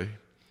right away.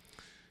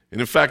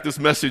 And in fact, this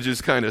message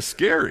is kind of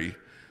scary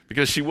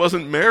because she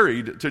wasn't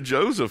married to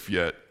Joseph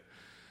yet.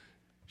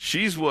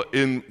 She's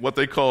in what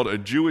they called a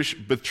Jewish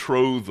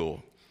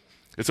betrothal.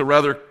 It's a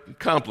rather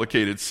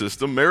complicated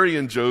system. Mary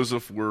and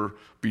Joseph were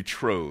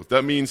betrothed.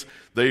 That means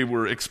they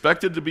were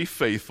expected to be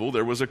faithful.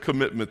 There was a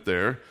commitment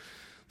there.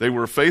 They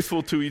were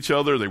faithful to each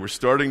other. They were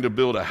starting to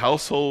build a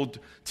household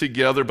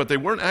together, but they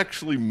weren't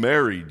actually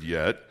married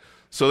yet,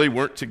 so they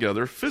weren't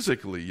together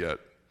physically yet.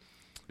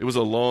 It was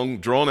a long,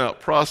 drawn-out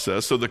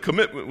process, so the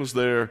commitment was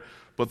there,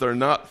 but they're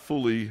not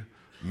fully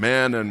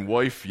man and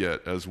wife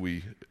yet, as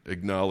we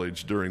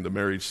acknowledged during the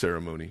marriage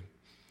ceremony.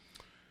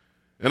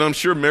 And I'm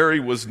sure Mary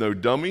was no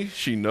dummy.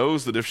 She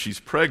knows that if she's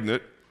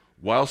pregnant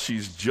while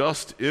she's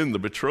just in the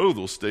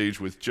betrothal stage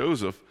with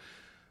Joseph,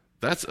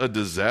 that's a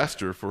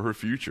disaster for her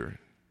future.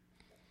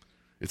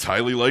 It's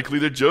highly likely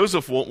that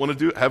Joseph won't want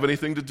to have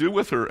anything to do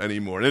with her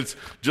anymore. And it's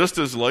just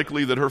as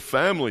likely that her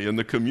family and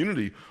the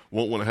community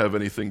won't want to have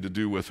anything to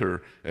do with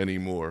her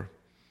anymore.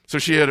 So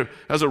she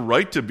has a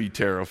right to be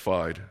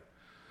terrified.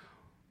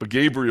 But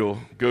Gabriel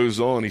goes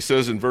on. He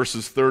says in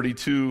verses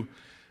 32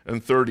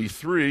 and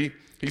 33,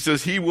 he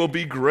says, "He will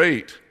be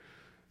great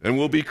and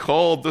will be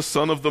called the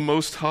Son of the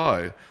Most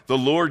High. The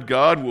Lord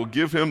God will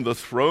give him the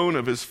throne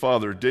of his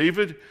father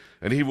David,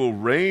 and he will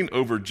reign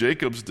over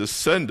Jacob's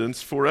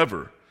descendants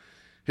forever.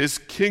 His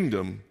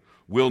kingdom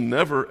will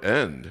never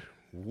end."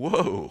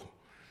 Whoa.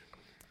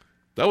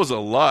 That was a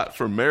lot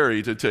for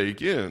Mary to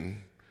take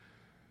in.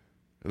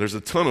 And there's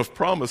a ton of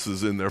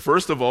promises in there.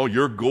 First of all,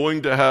 you're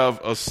going to have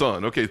a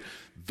son. Okay,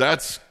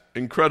 that's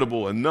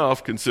incredible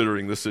enough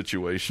considering the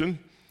situation.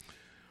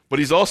 But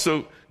he's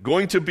also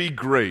going to be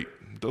great.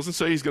 It doesn't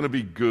say he's going to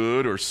be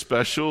good or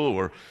special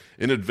or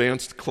in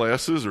advanced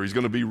classes or he's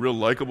going to be real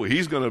likable.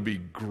 He's going to be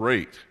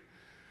great.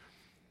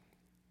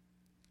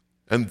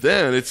 And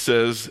then it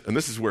says, and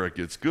this is where it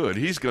gets good,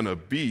 he's going to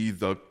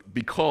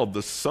be called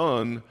the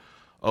Son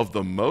of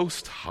the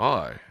Most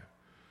High.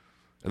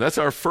 And that's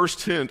our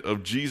first hint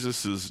of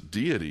Jesus'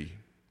 deity.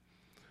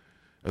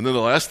 And then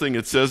the last thing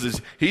it says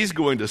is he's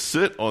going to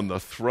sit on the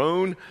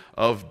throne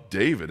of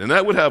David. And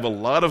that would have a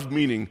lot of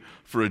meaning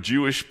for a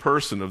Jewish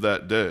person of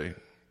that day.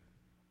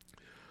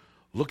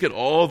 Look at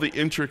all the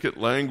intricate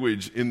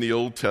language in the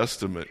Old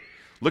Testament.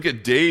 Look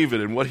at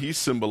David and what he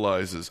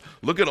symbolizes.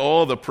 Look at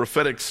all the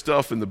prophetic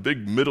stuff in the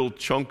big middle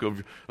chunk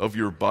of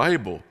your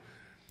Bible.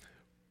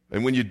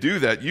 And when you do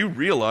that, you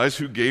realize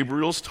who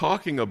Gabriel's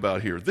talking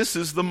about here. This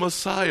is the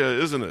Messiah,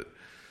 isn't it?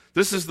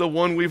 This is the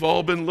one we've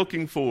all been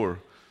looking for.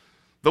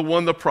 The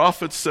one the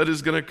prophets said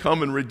is going to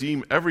come and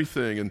redeem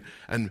everything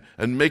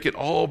and make it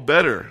all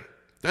better.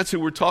 That's who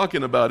we're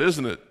talking about,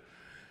 isn't it?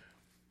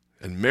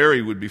 And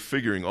Mary would be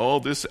figuring all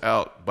this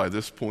out by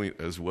this point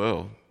as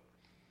well.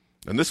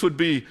 And this would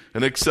be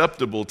an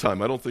acceptable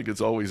time. I don't think it's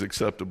always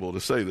acceptable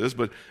to say this,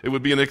 but it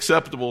would be an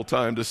acceptable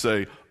time to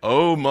say,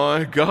 "Oh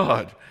my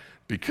God,"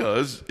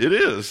 because it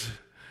is.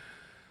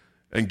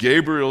 And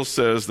Gabriel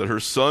says that her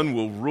son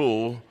will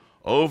rule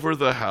over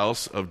the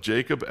house of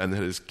Jacob and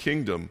that his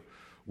kingdom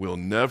will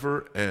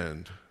never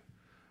end.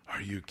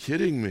 Are you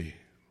kidding me?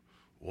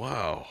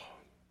 Wow.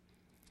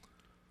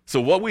 So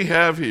what we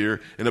have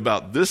here in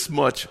about this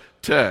much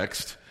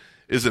text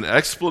is an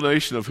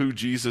explanation of who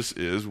Jesus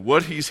is,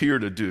 what he's here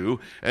to do,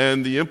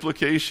 and the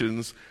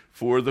implications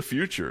for the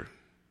future.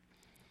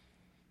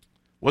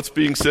 What's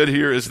being said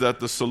here is that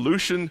the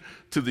solution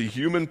to the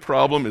human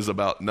problem is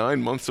about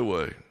 9 months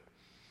away.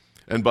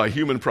 And by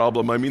human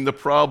problem, I mean the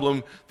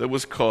problem that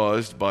was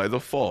caused by the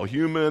fall,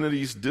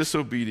 humanity's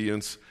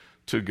disobedience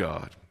to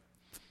God.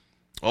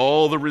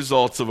 All the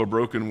results of a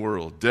broken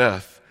world,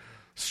 death,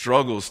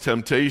 struggles,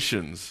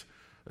 temptations,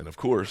 and of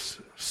course,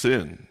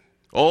 sin.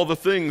 All the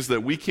things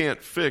that we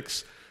can't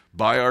fix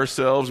by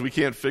ourselves, we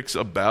can't fix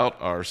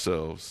about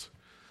ourselves.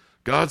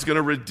 God's going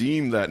to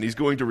redeem that, and he's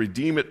going to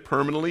redeem it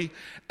permanently.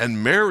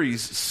 And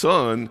Mary's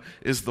son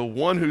is the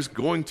one who's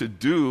going to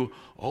do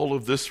all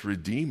of this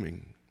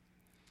redeeming.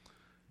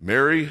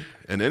 Mary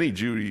and any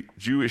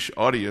Jewish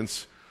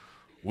audience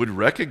would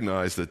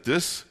recognize that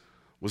this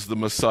was the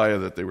Messiah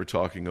that they were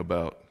talking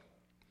about.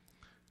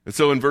 And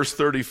so in verse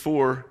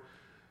 34,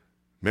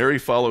 Mary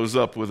follows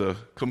up with a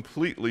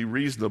completely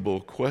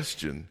reasonable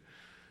question.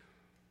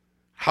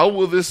 "How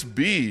will this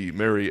be?"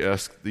 Mary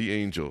asked the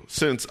angel,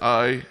 "since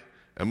I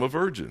am a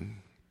virgin?"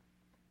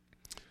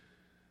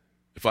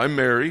 If I'm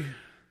Mary,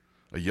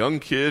 a young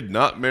kid,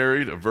 not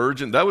married, a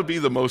virgin, that would be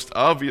the most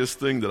obvious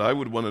thing that I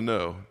would want to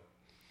know.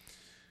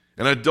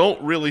 And I don't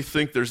really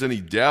think there's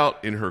any doubt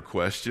in her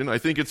question. I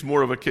think it's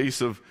more of a case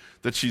of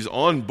that she's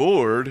on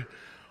board,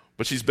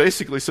 but she's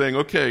basically saying,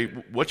 okay,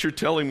 what you're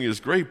telling me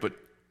is great, but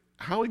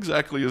how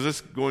exactly is this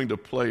going to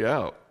play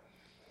out?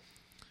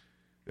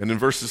 And in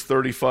verses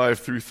 35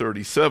 through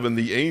 37,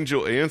 the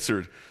angel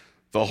answered,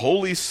 "The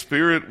Holy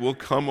Spirit will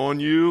come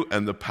on you,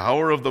 and the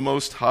power of the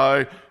Most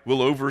High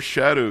will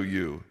overshadow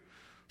you.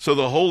 So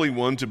the Holy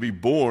One to be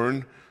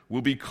born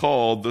will be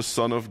called the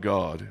Son of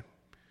God.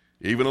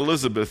 Even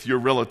Elizabeth, your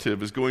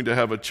relative, is going to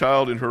have a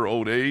child in her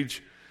old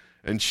age,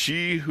 and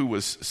she who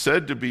was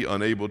said to be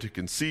unable to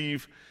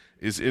conceive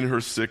is in her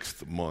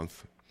 6th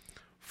month.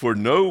 For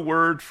no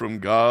word from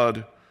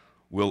God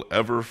will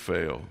ever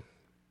fail."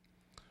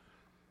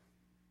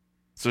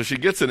 So she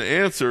gets an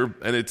answer,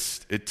 and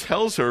it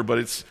tells her, but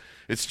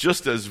it's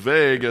just as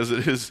vague as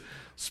it is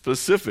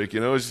specific.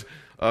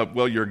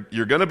 well,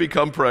 you're going to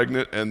become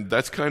pregnant, and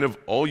that's kind of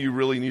all you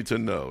really need to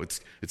know.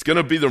 It's going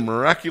to be the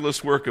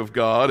miraculous work of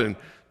God, and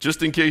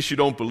just in case you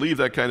don't believe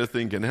that kind of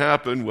thing can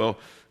happen, well,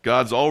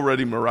 God's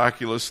already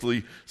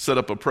miraculously set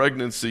up a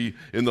pregnancy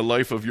in the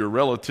life of your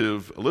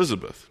relative,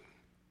 Elizabeth.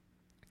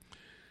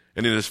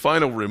 And in his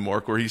final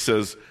remark, where he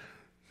says,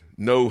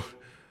 no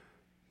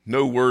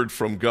word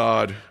from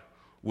God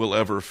will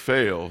ever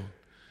fail,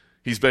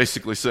 he's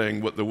basically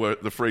saying what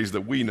the phrase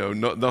that we know,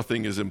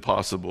 nothing is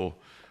impossible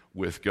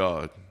with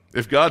God.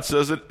 If God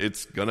says it,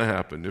 it's going to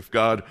happen. If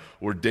God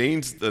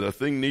ordains that a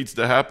thing needs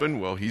to happen,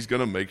 well, he's going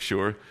to make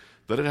sure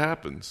that it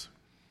happens.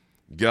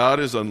 God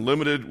is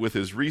unlimited with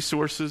his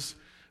resources,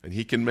 and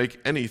he can make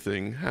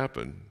anything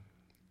happen.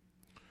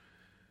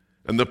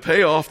 And the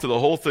payoff to the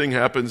whole thing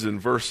happens in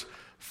verse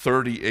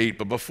 38.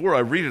 But before I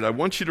read it, I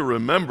want you to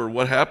remember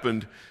what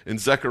happened in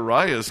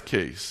Zechariah's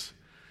case.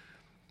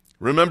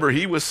 Remember,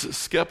 he was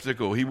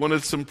skeptical. He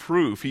wanted some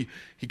proof. He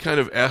kind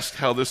of asked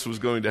how this was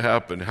going to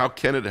happen. How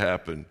can it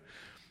happen?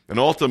 And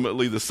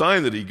ultimately, the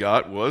sign that he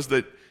got was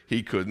that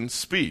he couldn't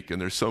speak.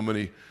 And there's so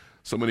many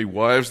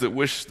wives that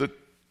wish that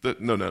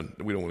no,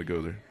 we don't want to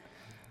go there.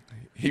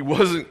 He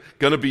wasn't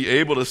going to be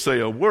able to say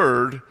a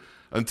word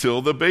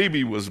until the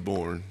baby was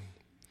born.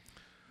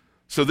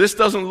 So this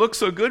doesn't look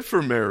so good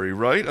for Mary,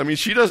 right? I mean,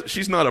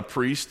 she's not a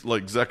priest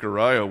like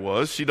Zechariah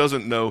was. She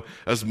doesn't know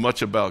as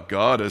much about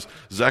God as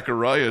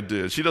Zechariah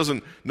did. She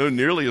doesn't know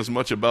nearly as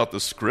much about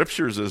the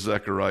scriptures as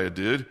Zechariah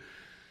did.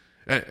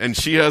 And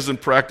she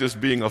hasn't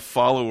practiced being a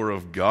follower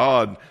of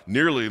God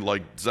nearly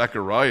like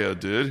Zechariah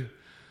did.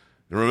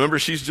 And remember,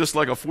 she's just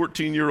like a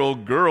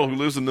 14-year-old girl who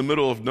lives in the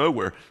middle of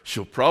nowhere.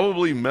 She'll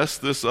probably mess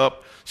this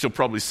up. She'll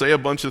probably say a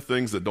bunch of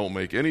things that don't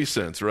make any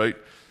sense, right?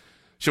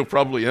 She'll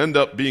probably end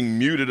up being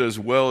muted as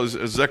well as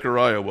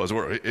Zechariah was,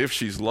 or if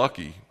she's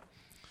lucky.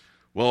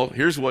 Well,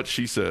 here's what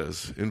she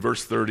says in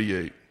verse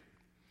 38.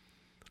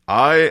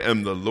 I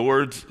am the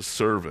Lord's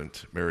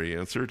servant, Mary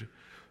answered.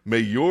 May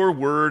your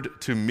word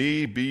to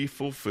me be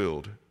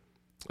fulfilled.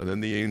 And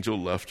then the angel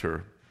left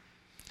her.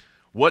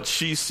 What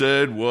she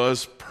said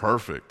was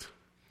perfect.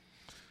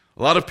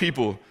 A lot of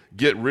people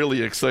get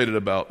really excited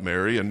about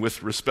Mary, and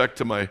with respect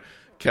to my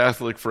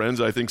Catholic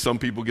friends, I think some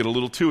people get a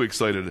little too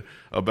excited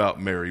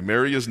about Mary.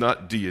 Mary is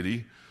not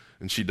deity,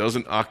 and she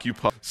doesn't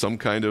occupy some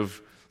kind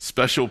of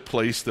special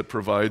place that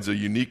provides a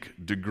unique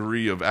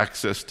degree of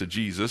access to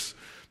Jesus.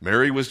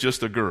 Mary was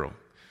just a girl.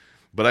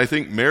 But I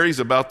think Mary's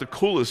about the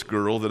coolest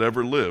girl that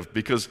ever lived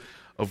because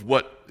of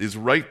what is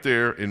right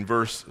there in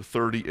verse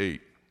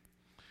 38.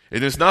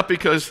 And it's not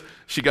because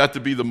she got to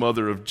be the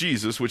mother of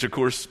Jesus, which of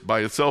course by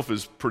itself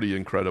is pretty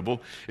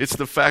incredible. It's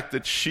the fact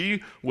that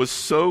she was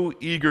so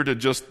eager to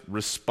just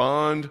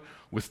respond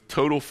with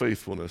total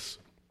faithfulness.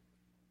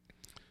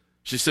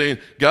 She's saying,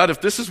 God,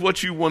 if this is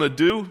what you want to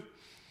do,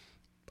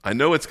 I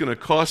know it's going to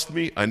cost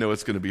me. I know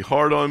it's going to be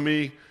hard on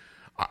me.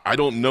 I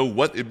don't know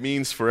what it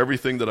means for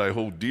everything that I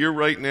hold dear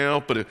right now,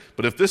 but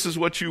if this is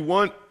what you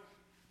want,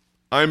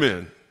 I'm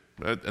in.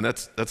 And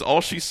that's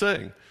all she's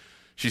saying.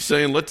 She's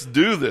saying, let's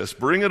do this,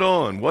 bring it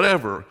on,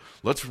 whatever,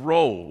 let's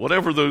roll,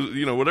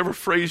 whatever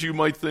phrase you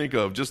might think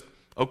of, just,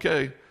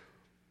 okay,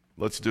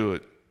 let's do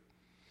it.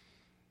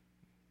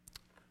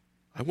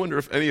 I wonder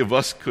if any of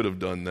us could have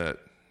done that.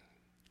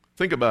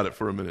 Think about it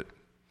for a minute.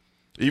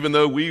 Even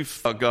though we've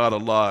thought God a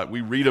lot, we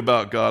read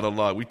about God a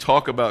lot, we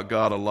talk about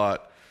God a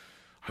lot,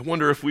 I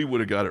wonder if we would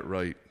have got it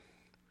right.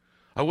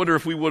 I wonder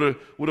if we would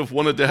have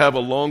wanted to have a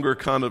longer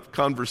kind of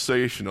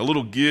conversation, a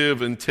little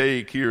give and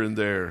take here and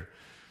there.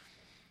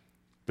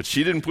 But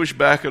she didn't push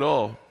back at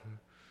all.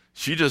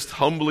 She just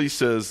humbly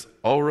says,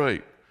 all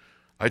right,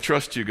 I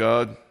trust you,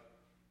 God.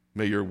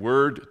 May your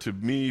word to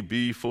me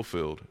be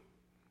fulfilled.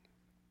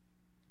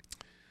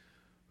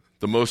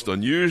 The most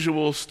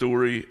unusual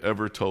story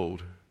ever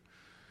told.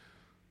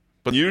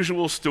 But the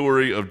unusual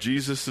story of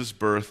Jesus'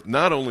 birth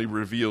not only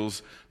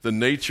reveals the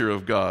nature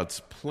of God's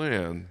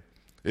plan,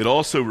 it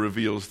also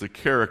reveals the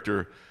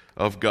character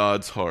of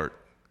God's heart.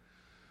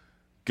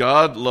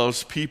 God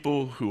loves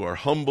people who are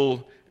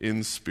humble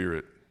in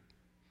spirit.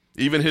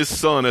 Even his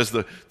son, as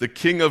the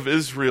king of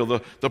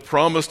Israel, the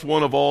promised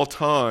one of all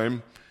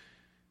time,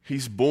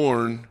 he's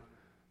born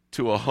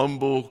to a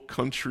humble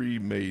country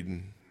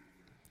maiden.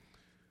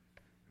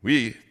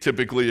 We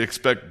typically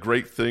expect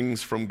great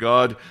things from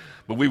God,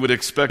 but we would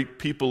expect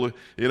people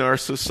in our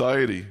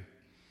society.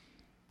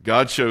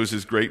 God shows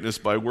his greatness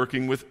by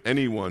working with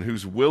anyone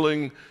who's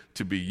willing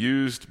to be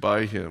used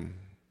by him.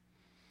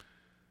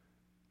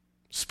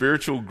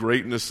 Spiritual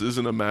greatness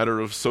isn't a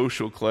matter of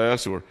social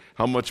class or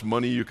how much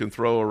money you can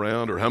throw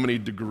around or how many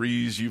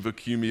degrees you've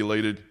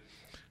accumulated.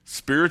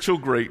 Spiritual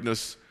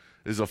greatness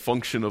is a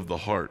function of the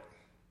heart.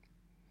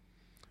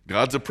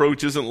 God's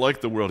approach isn't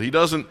like the world. He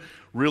doesn't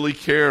really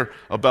care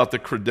about the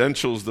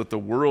credentials that the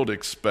world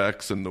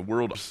expects and the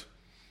world.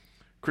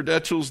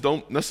 Credentials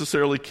don't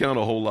necessarily count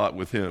a whole lot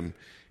with him.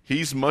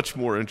 He's much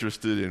more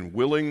interested in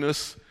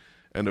willingness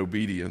and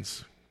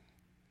obedience.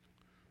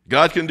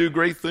 God can do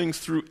great things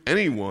through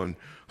anyone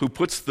who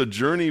puts the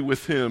journey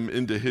with him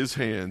into his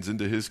hands,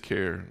 into his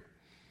care.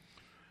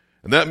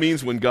 And that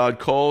means when God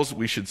calls,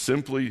 we should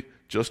simply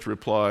just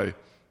reply,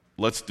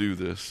 let's do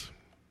this.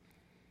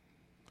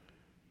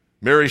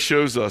 Mary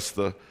shows us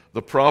the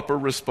proper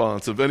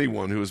response of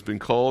anyone who has been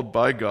called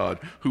by God,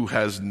 who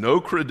has no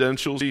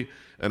credentials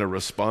and a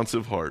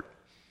responsive heart.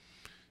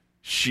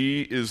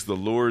 She is the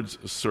Lord's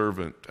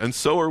servant, and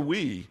so are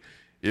we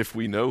if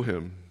we know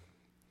him.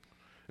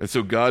 And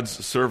so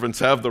God's servants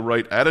have the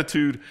right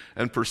attitude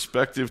and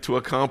perspective to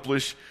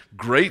accomplish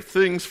great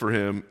things for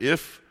him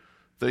if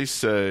they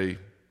say,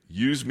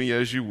 use me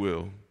as you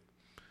will.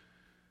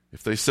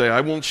 If they say,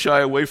 I won't shy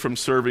away from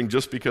serving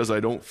just because I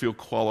don't feel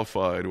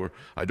qualified or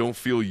I don't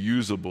feel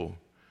usable.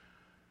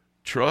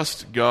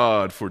 Trust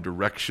God for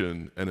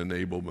direction and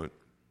enablement.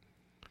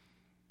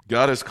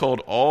 God has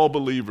called all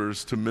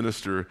believers to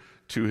minister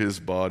to his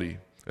body,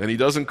 and he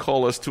doesn't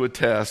call us to a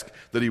task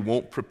that he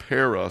won't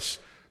prepare us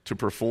to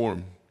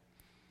perform.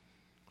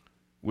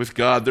 With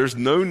God, there's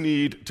no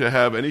need to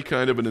have any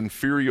kind of an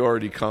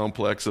inferiority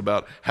complex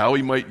about how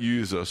he might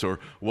use us or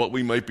what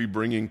we might be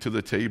bringing to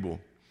the table.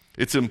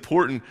 It's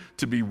important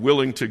to be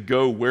willing to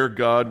go where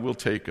God will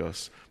take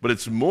us, but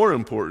it's more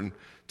important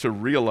to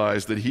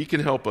realize that he can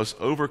help us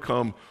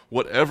overcome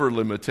whatever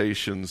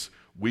limitations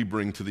we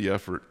bring to the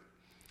effort.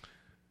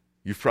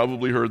 You've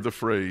probably heard the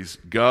phrase,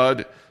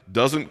 God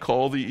doesn't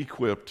call the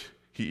equipped,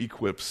 he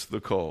equips the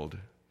called.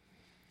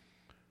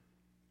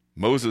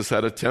 Moses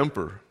had a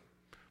temper.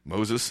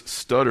 Moses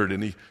stuttered,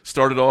 and he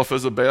started off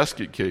as a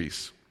basket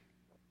case.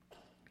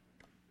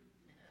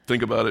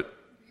 Think about it.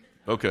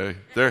 Okay,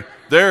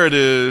 there it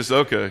is.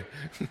 Okay.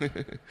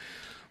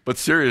 But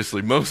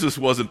seriously, Moses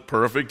wasn't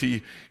perfect.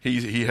 He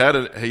had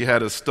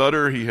a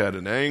stutter, he had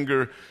an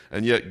anger,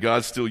 and yet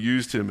God still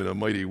used him in a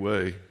mighty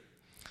way.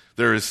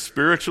 There is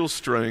spiritual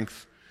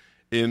strength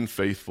in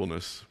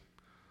faithfulness.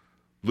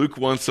 Luke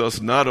wants us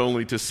not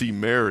only to see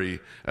Mary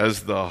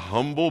as the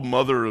humble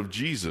mother of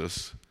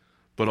Jesus,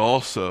 but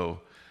also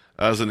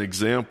as an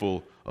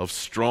example of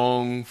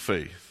strong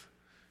faith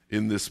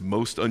in this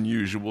most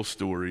unusual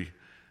story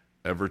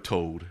ever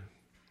told.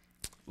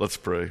 Let's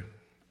pray.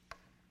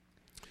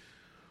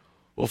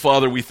 Well,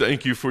 Father, we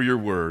thank you for your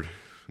word,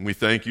 and we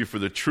thank you for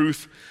the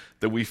truth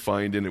that we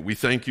find in it. We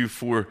thank you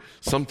for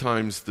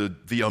sometimes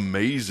the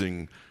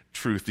amazing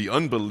truth, the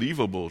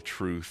unbelievable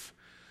truth.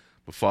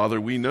 But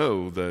Father, we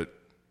know that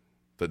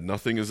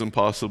nothing is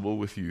impossible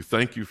with you.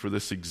 Thank you for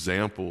this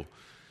example,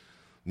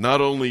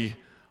 not only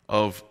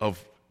of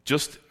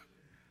just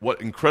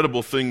what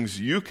incredible things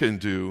you can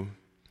do,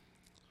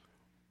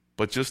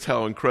 but just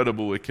how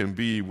incredible it can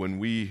be when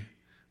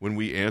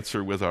we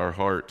answer with our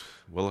heart.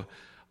 Well,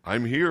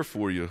 I'm here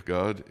for you,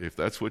 God. If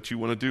that's what you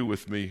want to do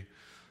with me,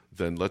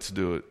 then let's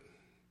do it.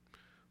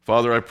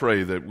 Father, I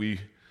pray that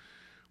we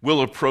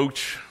will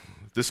approach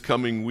this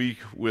coming week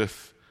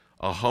with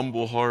a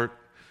humble heart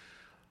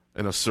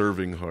and a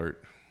serving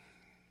heart.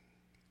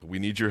 We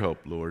need your help,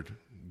 Lord.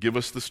 Give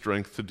us the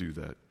strength to do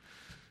that.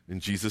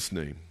 In Jesus'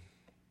 name,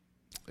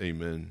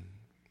 amen.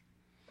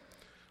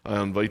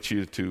 I invite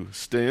you to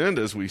stand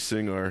as we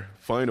sing our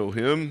final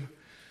hymn,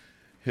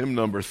 hymn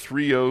number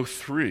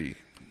 303.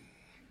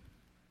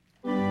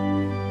 Jesus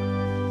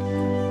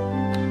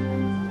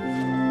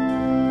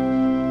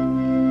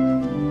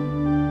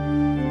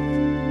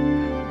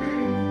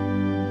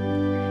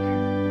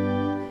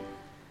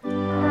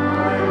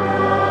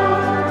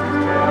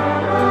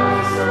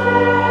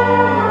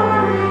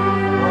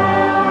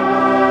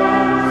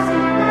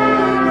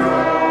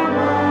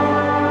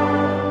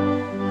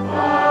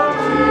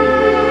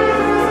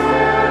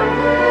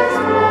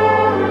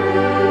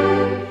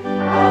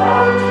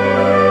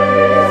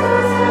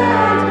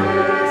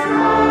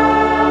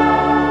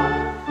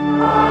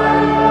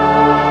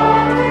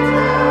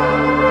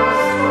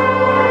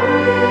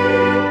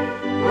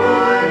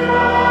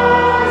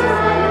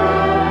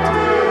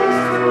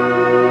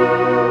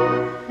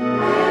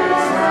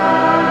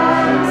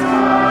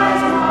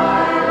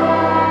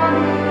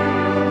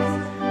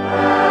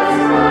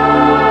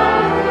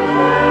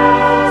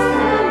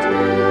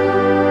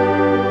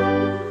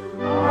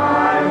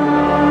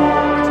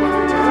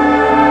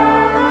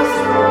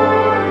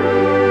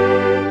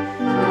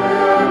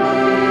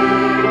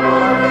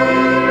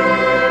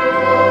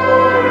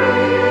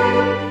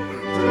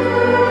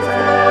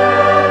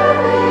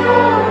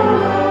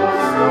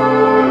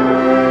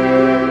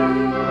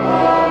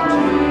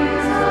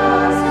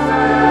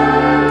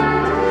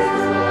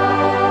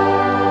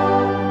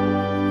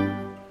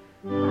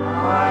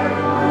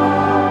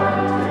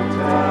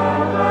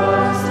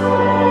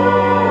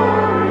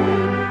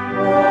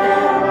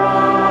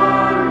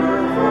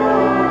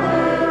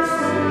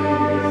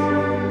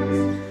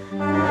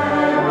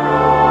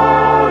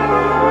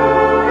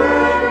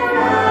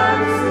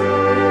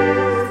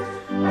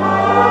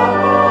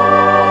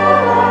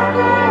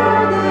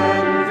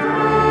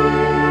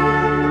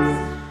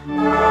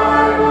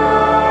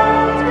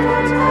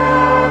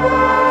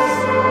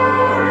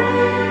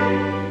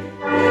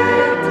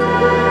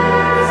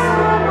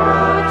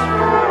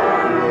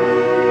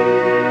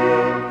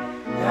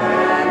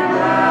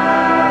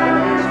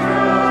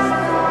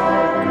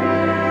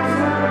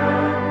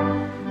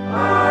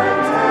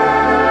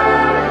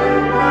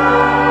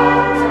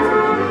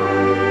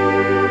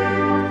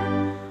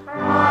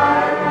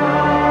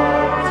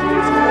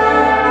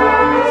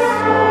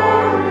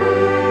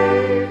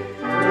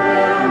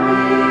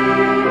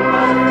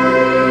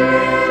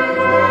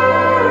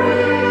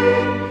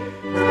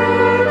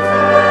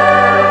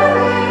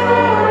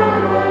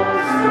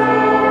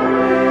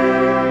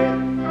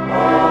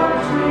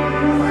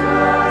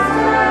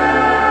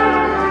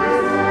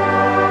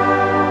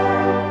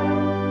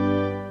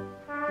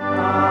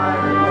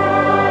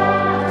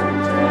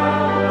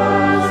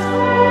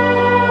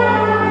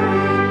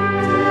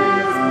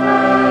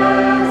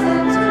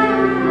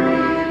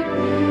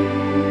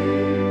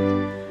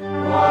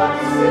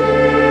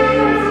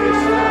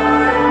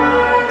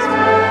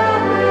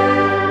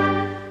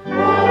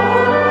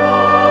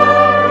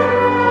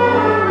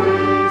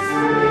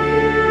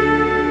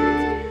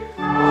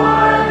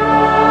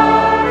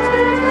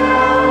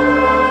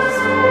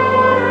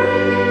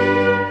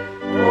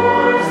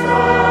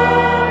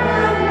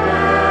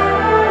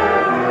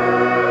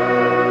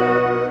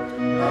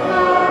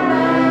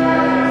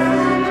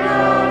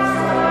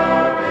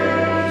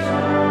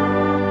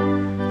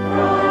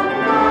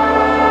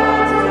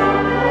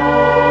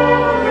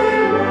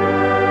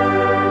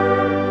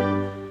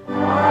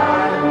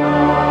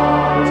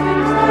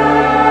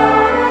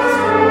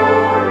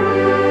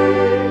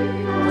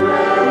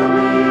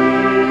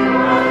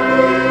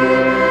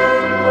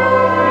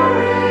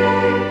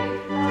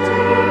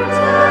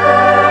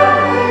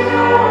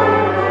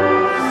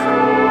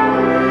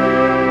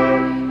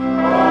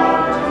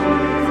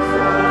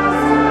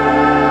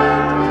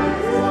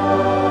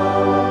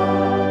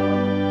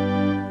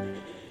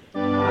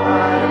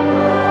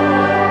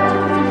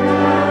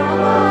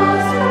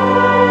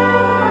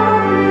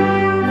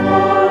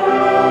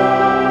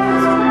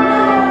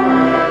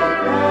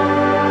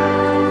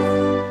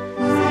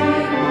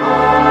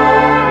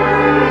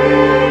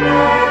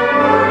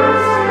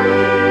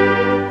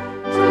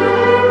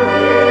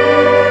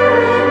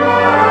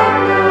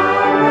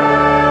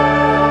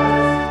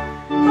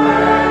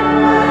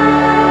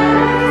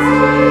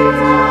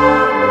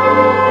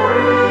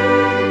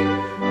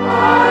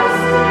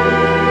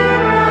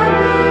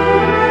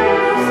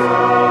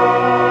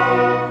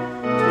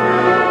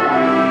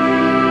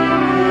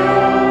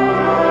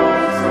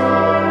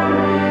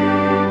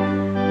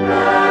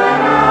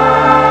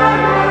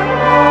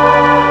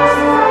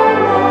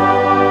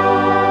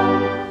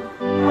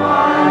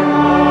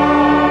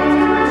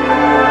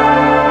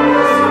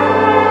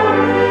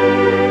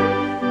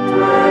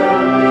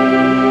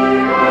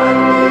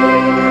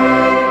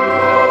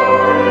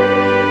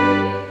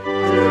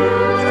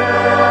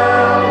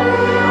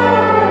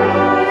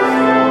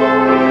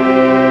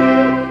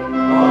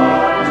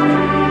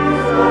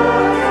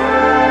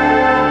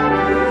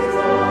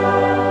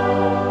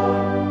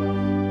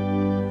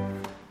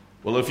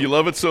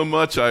love it so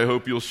much, I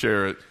hope you'll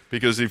share it.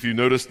 Because if you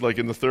noticed, like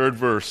in the third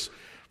verse,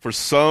 for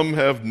some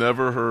have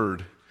never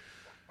heard.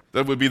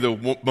 That would be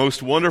the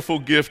most wonderful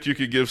gift you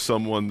could give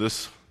someone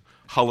this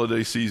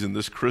holiday season,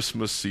 this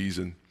Christmas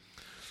season.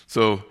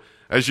 So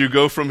as you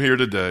go from here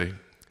today,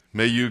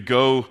 may you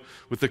go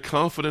with the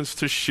confidence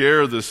to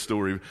share this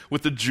story,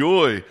 with the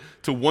joy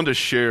to want to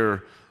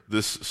share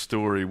this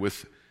story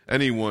with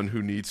anyone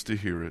who needs to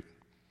hear it.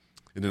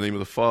 In the name of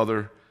the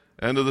Father,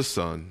 and of the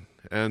Son,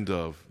 and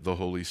of the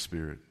Holy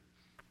Spirit.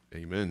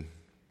 Amen.